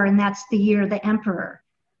 4, and that's the year of the Emperor,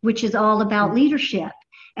 which is all about leadership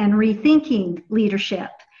and rethinking leadership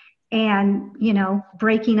and,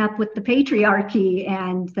 breaking up with the patriarchy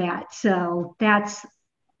and that. So that's,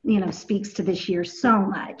 speaks to this year so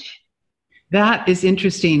much. That is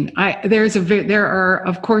interesting. There are,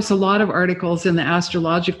 of course, a lot of articles in the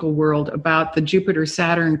astrological world about the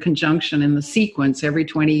Jupiter-Saturn conjunction and the sequence every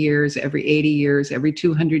 20 years, every 80 years, every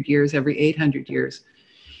 200 years, every 800 years.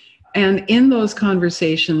 And in those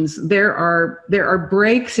conversations, there are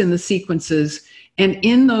breaks in the sequences, and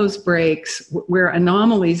in those breaks, where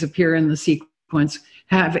anomalies appear in the sequence,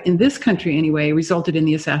 have, in this country anyway, resulted in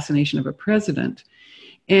the assassination of a president.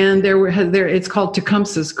 And it's called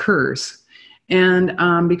Tecumseh's curse.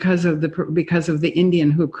 And because of the Indian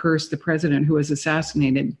who cursed the president who was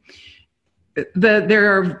assassinated,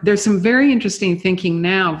 there's some very interesting thinking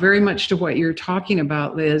now, very much to what you're talking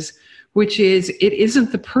about, Liz, which is it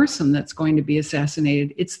isn't the person that's going to be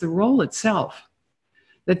assassinated; it's the role itself.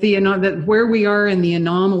 That where we are in the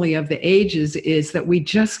anomaly of the ages is that we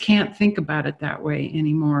just can't think about it that way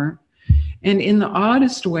anymore. And in the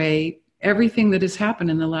oddest way, everything that has happened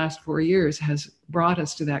in the last 4 years has brought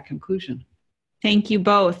us to that conclusion. Thank you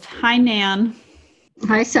both. Hi, Nan.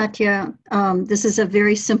 Hi, Satya. This is a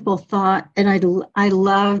very simple thought, and I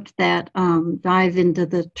loved that dive into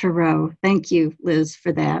the tarot. Thank you, Liz,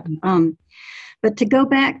 for that. But to go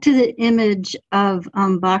back to the image of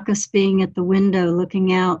Bacchus being at the window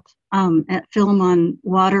looking out at Philemon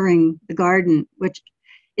watering the garden, which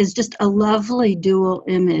is just a lovely dual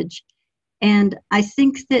image. And I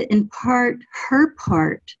think that in part, her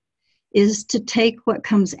part is to take what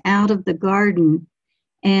comes out of the garden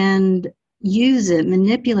and use it,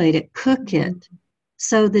 manipulate it, cook it,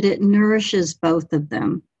 so that it nourishes both of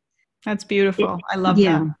them. That's beautiful. I love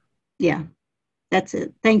that. Yeah, that's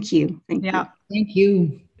it. Thank you. Thank you. Thank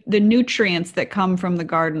you. The nutrients that come from the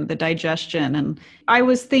garden, the digestion. And I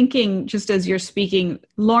was thinking, just as you're speaking,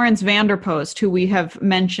 Lawrence Vanderpost, who we have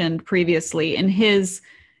mentioned previously, in his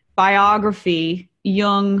biography,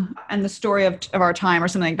 Jung and the Story of Our Time, or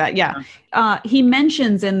something like that. Yeah. He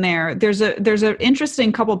mentions in there, there's an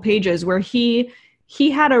interesting couple pages where he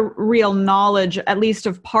had a real knowledge, at least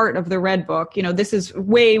of part of the Red Book. This is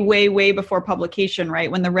way, way, way before publication,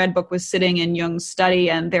 right? When the Red Book was sitting in Jung's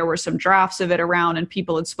study and there were some drafts of it around and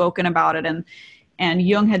people had spoken about it. And And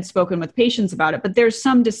Jung had spoken with patients about it, but there's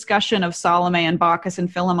some discussion of Salome and Bacchus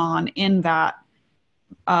and Philemon in that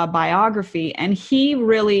biography. And he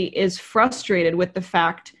really is frustrated with the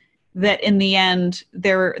fact that in the end,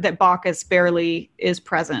 that Bacchus barely is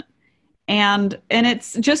present. And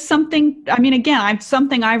it's just something, I mean, again,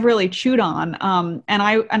 something I've really chewed on. And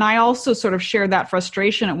I also sort of shared that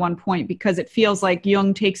frustration at one point, because it feels like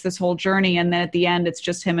Jung takes this whole journey and then at the end, it's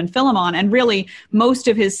just him and Philemon. And really, most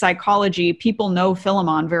of his psychology, people know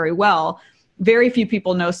Philemon very well. Very few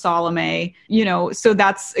people know Salome, so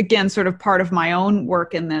that's, again, sort of part of my own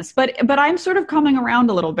work in this. But I'm sort of coming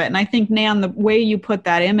around a little bit. And I think, Nan, the way you put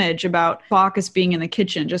that image about Bacchus being in the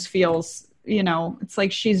kitchen just feels, it's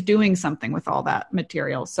like she's doing something with all that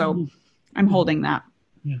material. So I'm holding that.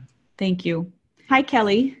 Yeah. Thank you. Hi,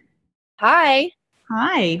 Kelly. Hi.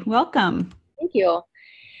 Hi, welcome. Thank you.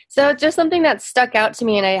 So just something that stuck out to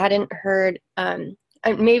me and I hadn't heard,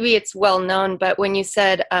 maybe it's well known, but when you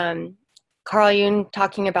said Carl Jung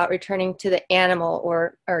talking about returning to the animal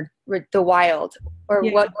or the wild, or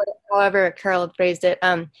however Carol had phrased it,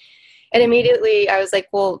 and immediately I was like,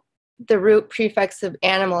 well, the root prefix of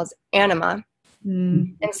animal is anima.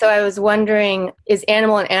 And so I was wondering, is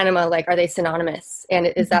animal and anima, like, are they synonymous? And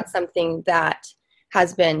is that something that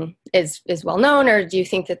has been, is well known, or do you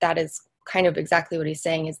think that is kind of exactly what he's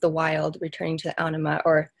saying, is the wild returning to the anima?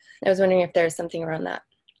 Or I was wondering if there's something around that.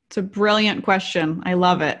 It's a brilliant question. I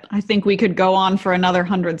love it. I think we could go on for another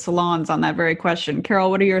 100 salons on that very question. Carol,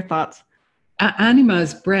 what are your thoughts? Anima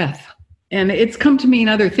is breath. And it's come to mean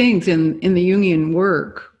other things in the Jungian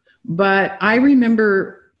work. But I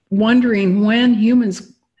remember wondering when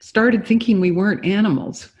humans started thinking we weren't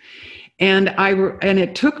animals. And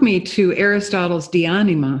it took me to Aristotle's De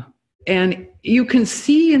Anima. And you can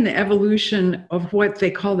see in the evolution of what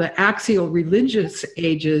they call the axial religious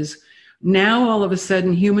ages, now all of a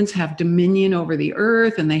sudden humans have dominion over the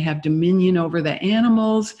earth and they have dominion over the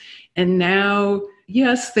animals. And now,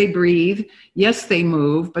 yes, they breathe, yes, they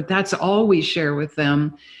move, but that's all we share with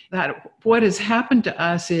them. That what has happened to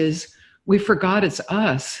us is we forgot it's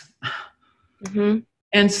us. Mm-hmm.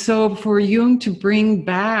 And so for Jung to bring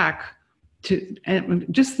back to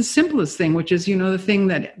just the simplest thing, which is, the thing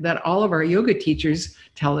that all of our yoga teachers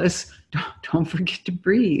tell us, don't forget to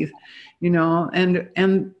breathe,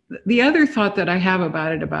 and the other thought that I have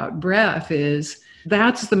about it, about breath, is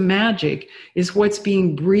that's the magic, is what's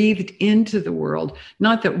being breathed into the world.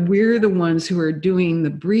 Not that we're the ones who are doing the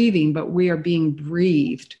breathing, but we are being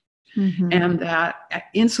breathed. Mm-hmm. And that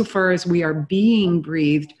insofar as we are being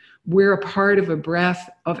breathed, we're a part of a breath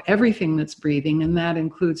of everything that's breathing, and that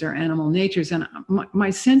includes our animal natures. And my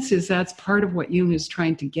sense is that's part of what Jung is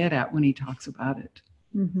trying to get at when he talks about it.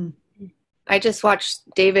 Mm-hmm. I just watched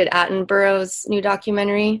David Attenborough's new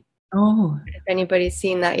documentary. Oh. If anybody's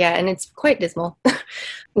seen that yet, and it's quite dismal.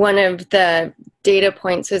 One of the data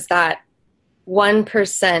points is that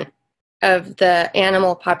 1% of the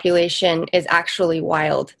animal population is actually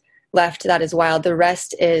wild. Left that is wild. The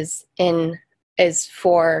rest is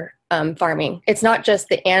for farming. It's not just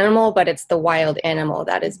the animal, but it's the wild animal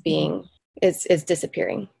that is is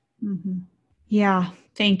disappearing. Mm-hmm. Yeah.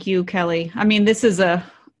 Thank you, Kelly. I mean,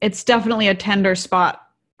 it's definitely a tender spot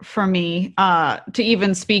for me to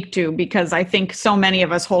even speak to, because I think so many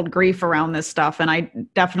of us hold grief around this stuff. And I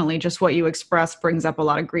definitely, just what you expressed brings up a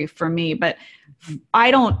lot of grief for me. But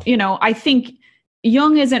I think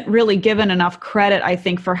Jung isn't really given enough credit, I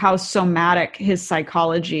think, for how somatic his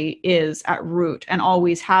psychology is at root and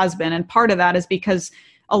always has been. And part of that is because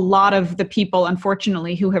a lot of the people,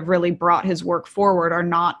 unfortunately, who have really brought his work forward are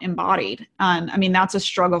not embodied. And I mean, that's a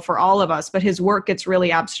struggle for all of us, but his work gets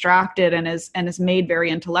really abstracted and is made very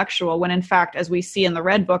intellectual, when in fact, as we see in the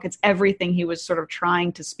Red Book, it's everything he was sort of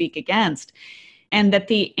trying to speak against. And that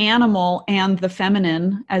the animal and the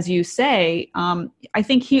feminine, as you say, I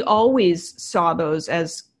think he always saw those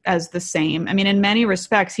as the same. I mean, in many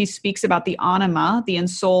respects, he speaks about the anima, the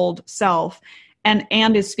ensouled self, and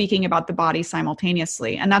is speaking about the body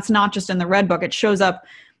simultaneously. And that's not just in the Red Book. It shows up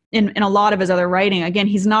in a lot of his other writing. Again,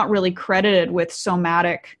 he's not really credited with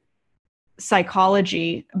somatic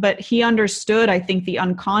psychology, but he understood, I think, the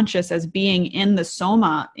unconscious as being in the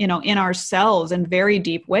soma, in ourselves in very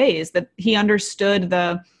deep ways, that he understood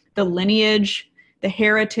the lineage, the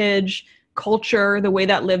heritage, culture, the way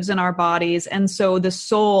that lives in our bodies. And so the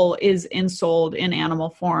soul is ensouled in animal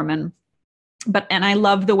form. And I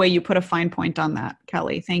love the way you put a fine point on that,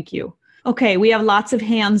 Kelly. Thank you. Okay, we have lots of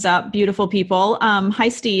hands up, beautiful people. Hi,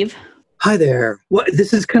 Steve. Hi there. Well,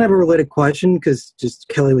 this is kind of a related question, because just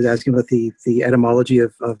Kelly was asking about the etymology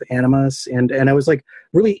of animus, and I was like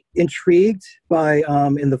really intrigued by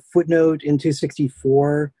in the footnote in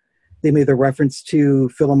 264, they made the reference to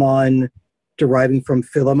Philemon deriving from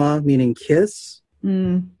Philema, meaning kiss.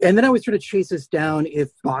 And then I was trying to chase this down if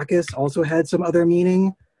Bacchus also had some other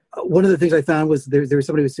meaning. One of the things I found was there was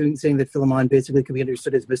somebody who was saying that Philemon basically could be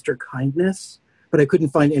understood as Mr. Kindness, but I couldn't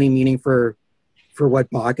find any meaning for what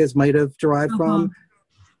Bacchus might have derived from.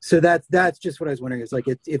 So that's just what I was wondering, is like,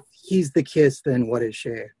 if he's the kiss, then what is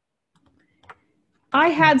she? I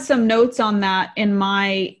had some notes on that in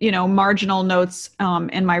my, marginal notes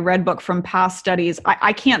in my red book from past studies.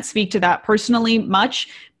 I can't speak to that personally much,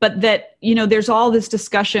 but that, there's all this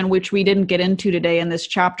discussion, which we didn't get into today in this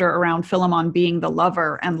chapter, around Philemon being the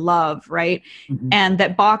lover and love, right? Mm-hmm. And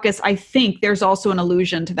that Bacchus, I think there's also an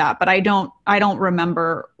allusion to that, but I don't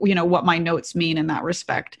remember, what my notes mean in that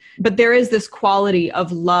respect. But there is this quality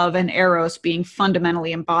of love and eros being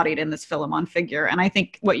fundamentally embodied in this Philemon figure. And I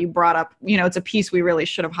think what you brought up, it's a piece we really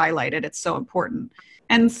should have highlighted. It's so important.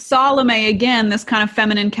 And Salome, again, this kind of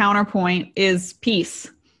feminine counterpoint, is peace.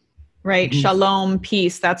 Right. Mm-hmm. Shalom,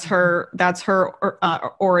 peace. That's her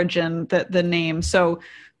origin, the name. So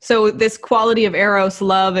this quality of eros,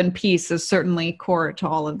 love, and peace is certainly core to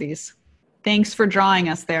all of these. Thanks for drawing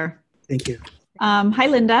us there. Thank you. Hi,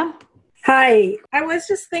 Linda. Hi. I was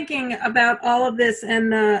just thinking about all of this,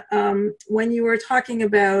 and when you were talking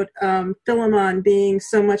about Philemon being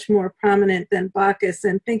so much more prominent than Bacchus,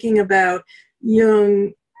 and thinking about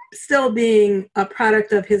Jung still being a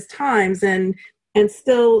product of his times, and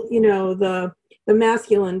still, the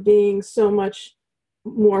masculine being so much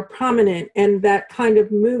more prominent, and that kind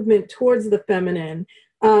of movement towards the feminine.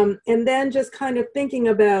 And then just kind of thinking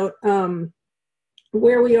about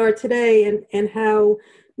where we are today, and how,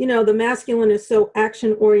 the masculine is so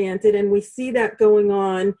action oriented, and we see that going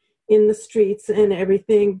on in the streets and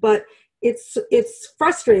everything, but it's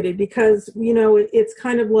frustrated because, it's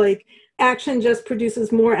kind of like, action just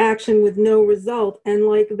produces more action with no result. And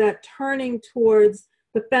like that turning towards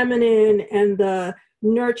the feminine and the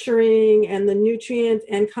nurturing and the nutrient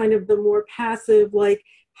and kind of the more passive, like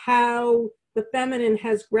how the feminine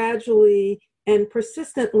has gradually and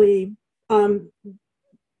persistently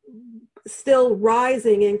still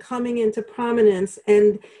rising and coming into prominence,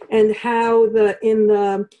 and how in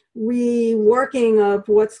the reworking of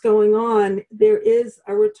what's going on, there is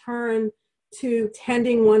a return to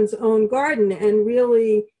tending one's own garden. And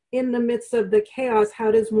really, in the midst of the chaos,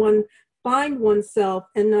 how does one find oneself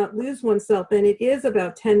and not lose oneself? And it is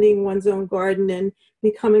about tending one's own garden and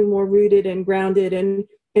becoming more rooted and grounded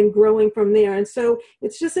and growing from there. And so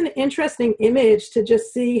it's just an interesting image to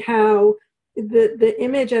just see how the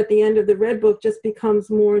image at the end of the Red Book just becomes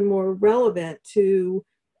more and more relevant to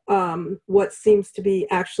what seems to be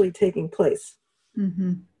actually taking place.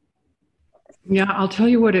 Mm-hmm. Yeah, I'll tell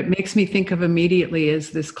you what it makes me think of immediately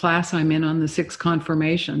is this class I'm in on the 6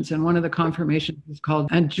 confirmations. And one of the confirmations is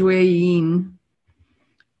called Adjoyin,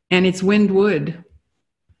 and it's wind wood.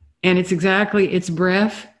 And it's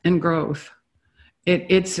breath and growth.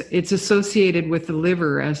 It's associated with the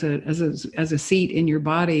liver as a seat in your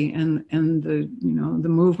body, and the the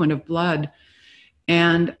movement of blood.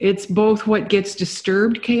 And it's both what gets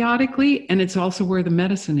disturbed chaotically, and it's also where the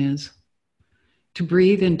medicine is, to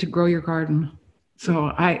breathe and to grow your garden.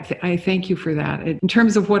 So I thank you for that. In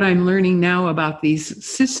terms of what I'm learning now about these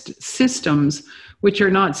systems, which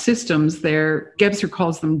are not systems, Gebser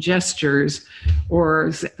calls them gestures,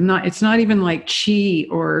 or not. It's not even like chi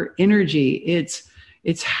or energy.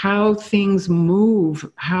 It's how things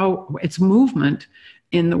move, how it's movement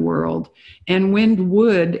in the world. And wind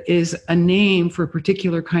wood is a name for a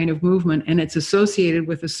particular kind of movement, and it's associated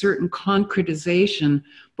with a certain concretization,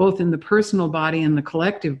 both in the personal body and the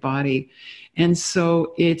collective body. And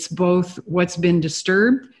so it's both what's been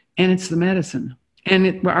disturbed and it's the medicine.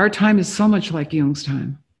 And our time is so much like Jung's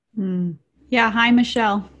time. Mm. Yeah. Hi,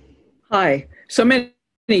 Michelle. Hi. So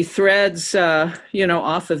many threads,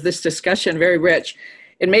 off of this discussion, very rich.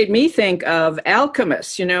 It made me think of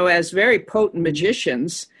alchemists, as very potent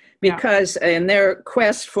magicians, because in their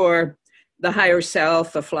quest for the higher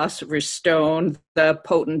self, the philosopher's stone, the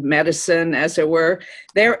potent medicine, as it were,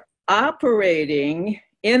 they're operating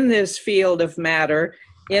in this field of matter,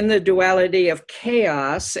 in the duality of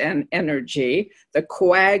chaos and energy, the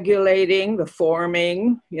coagulating, the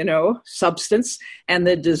forming, substance, and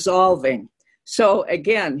the dissolving. So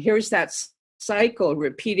again, here's that cycle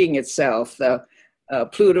repeating itself, the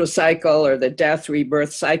Pluto cycle or the death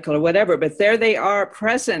rebirth cycle or whatever, but there they are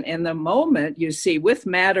present in the moment, you see, with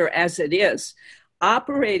matter as it is,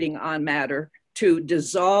 operating on matter to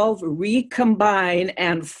dissolve, recombine,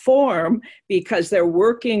 and form, because they're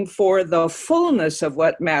working for the fullness of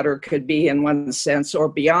what matter could be in one sense, or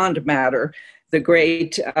beyond matter, the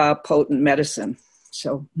great potent medicine.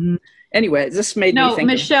 So anyway, this made me think.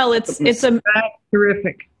 Michelle, it's a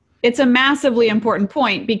terrific. It's a massively important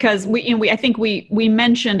point because I think we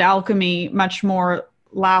mentioned alchemy much more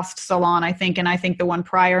last salon, I think, and I think the one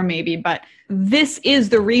prior maybe, but this is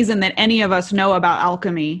the reason that any of us know about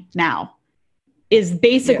alchemy now, is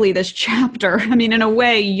basically this chapter. I mean, in a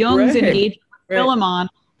way, Jung's engagement with Philemon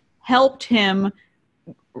helped him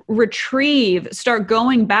start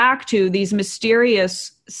going back to these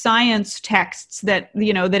mysterious science texts that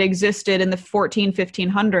existed in the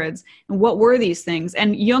 1500s. And what were these things?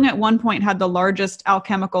 And Jung at one point had the largest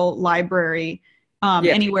alchemical library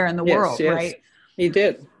anywhere in the world, right? He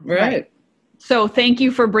did. Right. So thank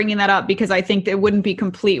you for bringing that up, because I think it wouldn't be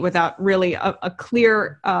complete without really a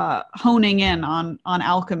clear honing in on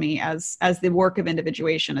alchemy as the work of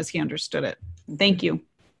individuation as he understood it. Thank you.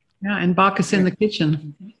 Yeah, and Bacchus in the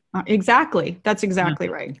kitchen. Exactly. That's exactly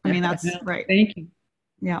right. I mean, that's right. Thank you.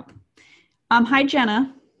 Yeah. Hi,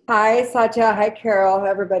 Jenna. Hi, Satya. Hi, Carol.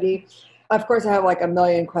 Everybody. Of course, I have like a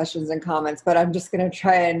million questions and comments, but I'm just going to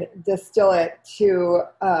try and distill it to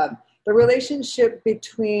the relationship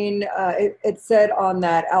between, it said on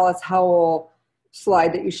that Alice Howell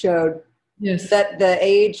slide that you showed, that the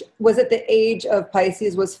age of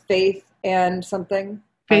Pisces was faith and something?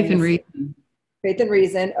 Faith and reason. Faith and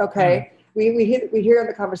reason. Okay. Yeah. We hear in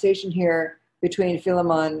the conversation here between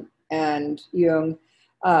Philemon and Jung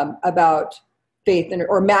about faith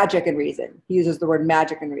or magic and reason. He uses the word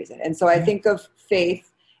magic and reason. And so I think of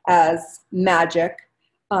faith as magic.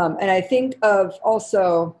 And I think of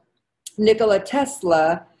also Nikola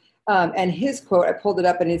Tesla and his quote. I pulled it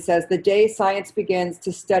up and it says, "The day science begins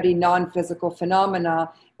to study non-physical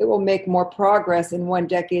phenomena, it will make more progress in one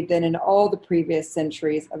decade than in all the previous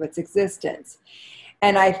centuries of its existence."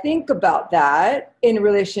 And I think about that in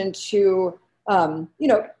relation to,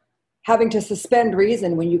 having to suspend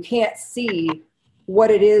reason when you can't see what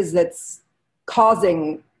it is that's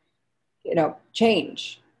causing,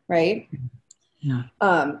 change, right? Yeah.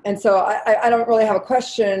 And so I don't really have a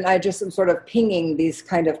question. I just am sort of pinging these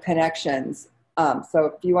kind of connections. So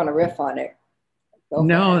if you want to riff on it.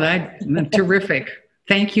 That's terrific.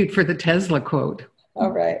 Thank you for the Tesla quote. All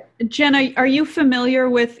right. Jenna, are you familiar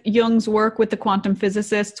with Jung's work with the quantum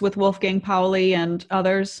physicists, with Wolfgang Pauli and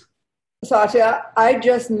others? Satya, I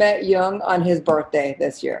just met Jung on his birthday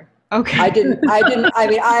this year. Okay. I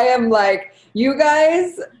mean, I am like, you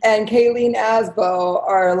guys and Kayleen Asbo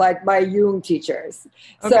are like my Jung teachers.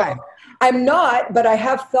 Okay. So I'm not, but I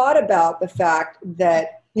have thought about the fact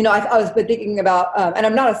that, I was been thinking about, and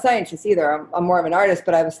I'm not a scientist either, I'm more of an artist,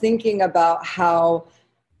 but I was thinking about how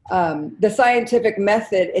the scientific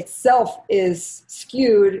method itself is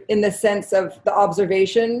skewed in the sense of the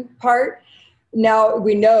observation part. Now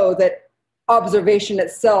we know that observation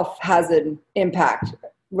itself has an impact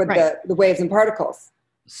with the waves and particles.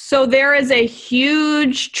 So there is a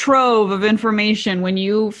huge trove of information when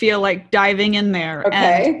you feel like diving in there.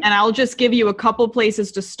 Okay. And I'll just give you a couple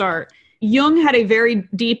places to start. Jung had a very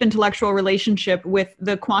deep intellectual relationship with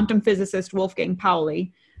the quantum physicist Wolfgang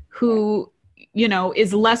Pauli, who,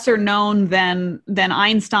 is lesser known than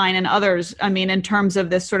Einstein and others. I mean, in terms of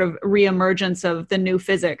this sort of reemergence of the new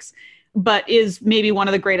physics, but is maybe one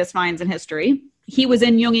of the greatest minds in history. He was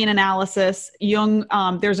in Jungian analysis. Jung,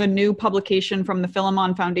 there's a new publication from the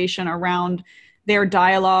Philemon Foundation around their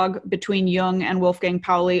dialogue between Jung and Wolfgang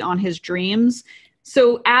Pauli on his dreams.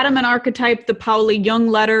 So Adam and Archetype, the Pauli-Jung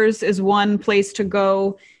letters is one place to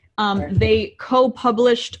go. They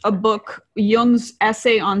co-published a book, Jung's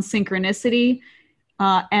essay on synchronicity,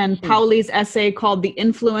 and Pauli's essay called The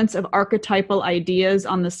Influence of Archetypal Ideas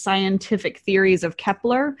on the Scientific Theories of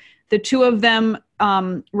Kepler. The two of them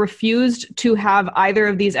refused to have either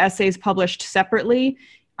of these essays published separately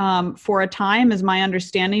for a time, is my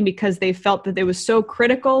understanding, because they felt that it was so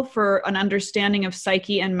critical for an understanding of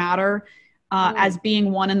psyche and matter as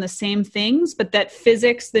being one and the same things, but that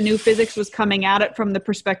physics, the new physics, was coming at it from the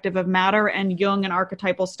perspective of matter, and Jung and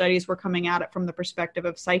archetypal studies were coming at it from the perspective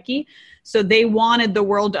of psyche. So they wanted the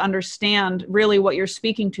world to understand really what you're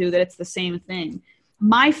speaking to, that it's the same thing.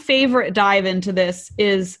 My favorite dive into this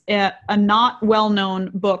is a not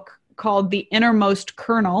well-known book called The Innermost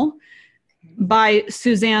Kernel by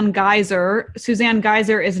Suzanne Geiser. Suzanne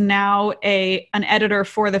Geiser is now an editor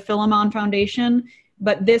for the Philemon Foundation.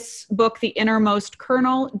 But this book, The Innermost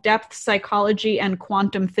Kernel, Depth Psychology and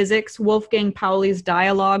Quantum Physics, Wolfgang Pauli's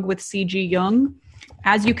Dialogue with C.G. Jung.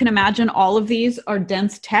 As you can imagine, all of these are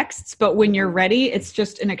dense texts, but when you're ready, it's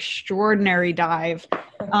just an extraordinary dive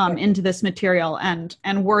into this material and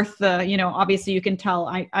worth the, obviously you can tell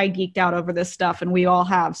I geeked out over this stuff, and we all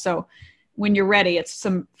have. So when you're ready, it's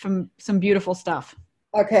some beautiful stuff.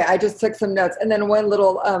 Okay, I just took some notes. And then one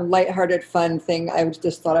little lighthearted fun thing I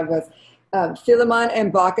just thought of was Philemon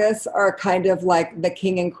and Bacchus are kind of like the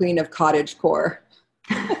king and queen of cottagecore.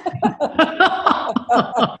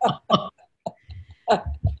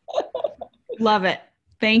 Love it.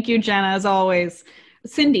 Thank you, Jenna, as always.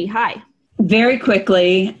 Cindy, hi. Very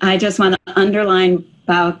quickly, I just want to underline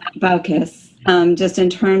Bacchus, just in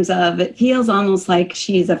terms of, it feels almost like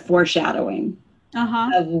she's a foreshadowing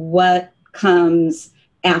of what comes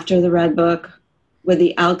after the Red Book with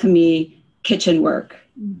the alchemy kitchen work.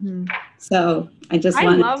 Mm-hmm. So I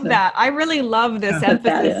love that. I really love this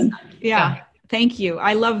emphasis. Yeah. Thank you.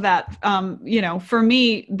 I love that. For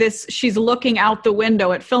me, she's looking out the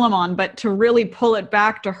window at Philemon, but to really pull it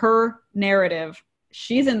back to her narrative,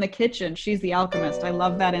 she's in the kitchen. She's the alchemist. I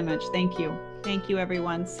love that image. Thank you. Thank you,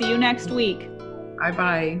 everyone. See you next week.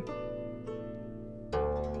 Bye-bye.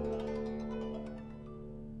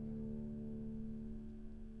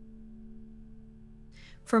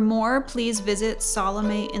 For more, please visit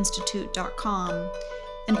SalomeInstitute.com.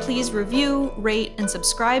 And please review, rate, and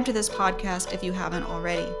subscribe to this podcast if you haven't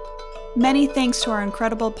already. Many thanks to our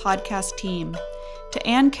incredible podcast team. To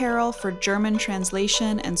Anne Carroll for German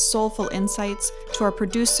translation and soulful insights, to our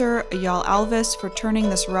producer, Ayal Alvis, for turning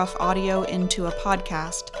this rough audio into a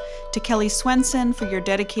podcast, to Kelly Swenson for your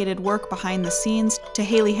dedicated work behind the scenes, to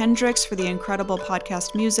Haley Hendricks for the incredible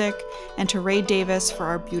podcast music, and to Ray Davis for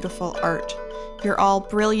our beautiful art. You're all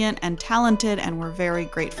brilliant and talented, and we're very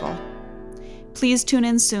grateful. Please tune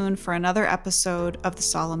in soon for another episode of the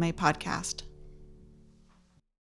Salome Podcast.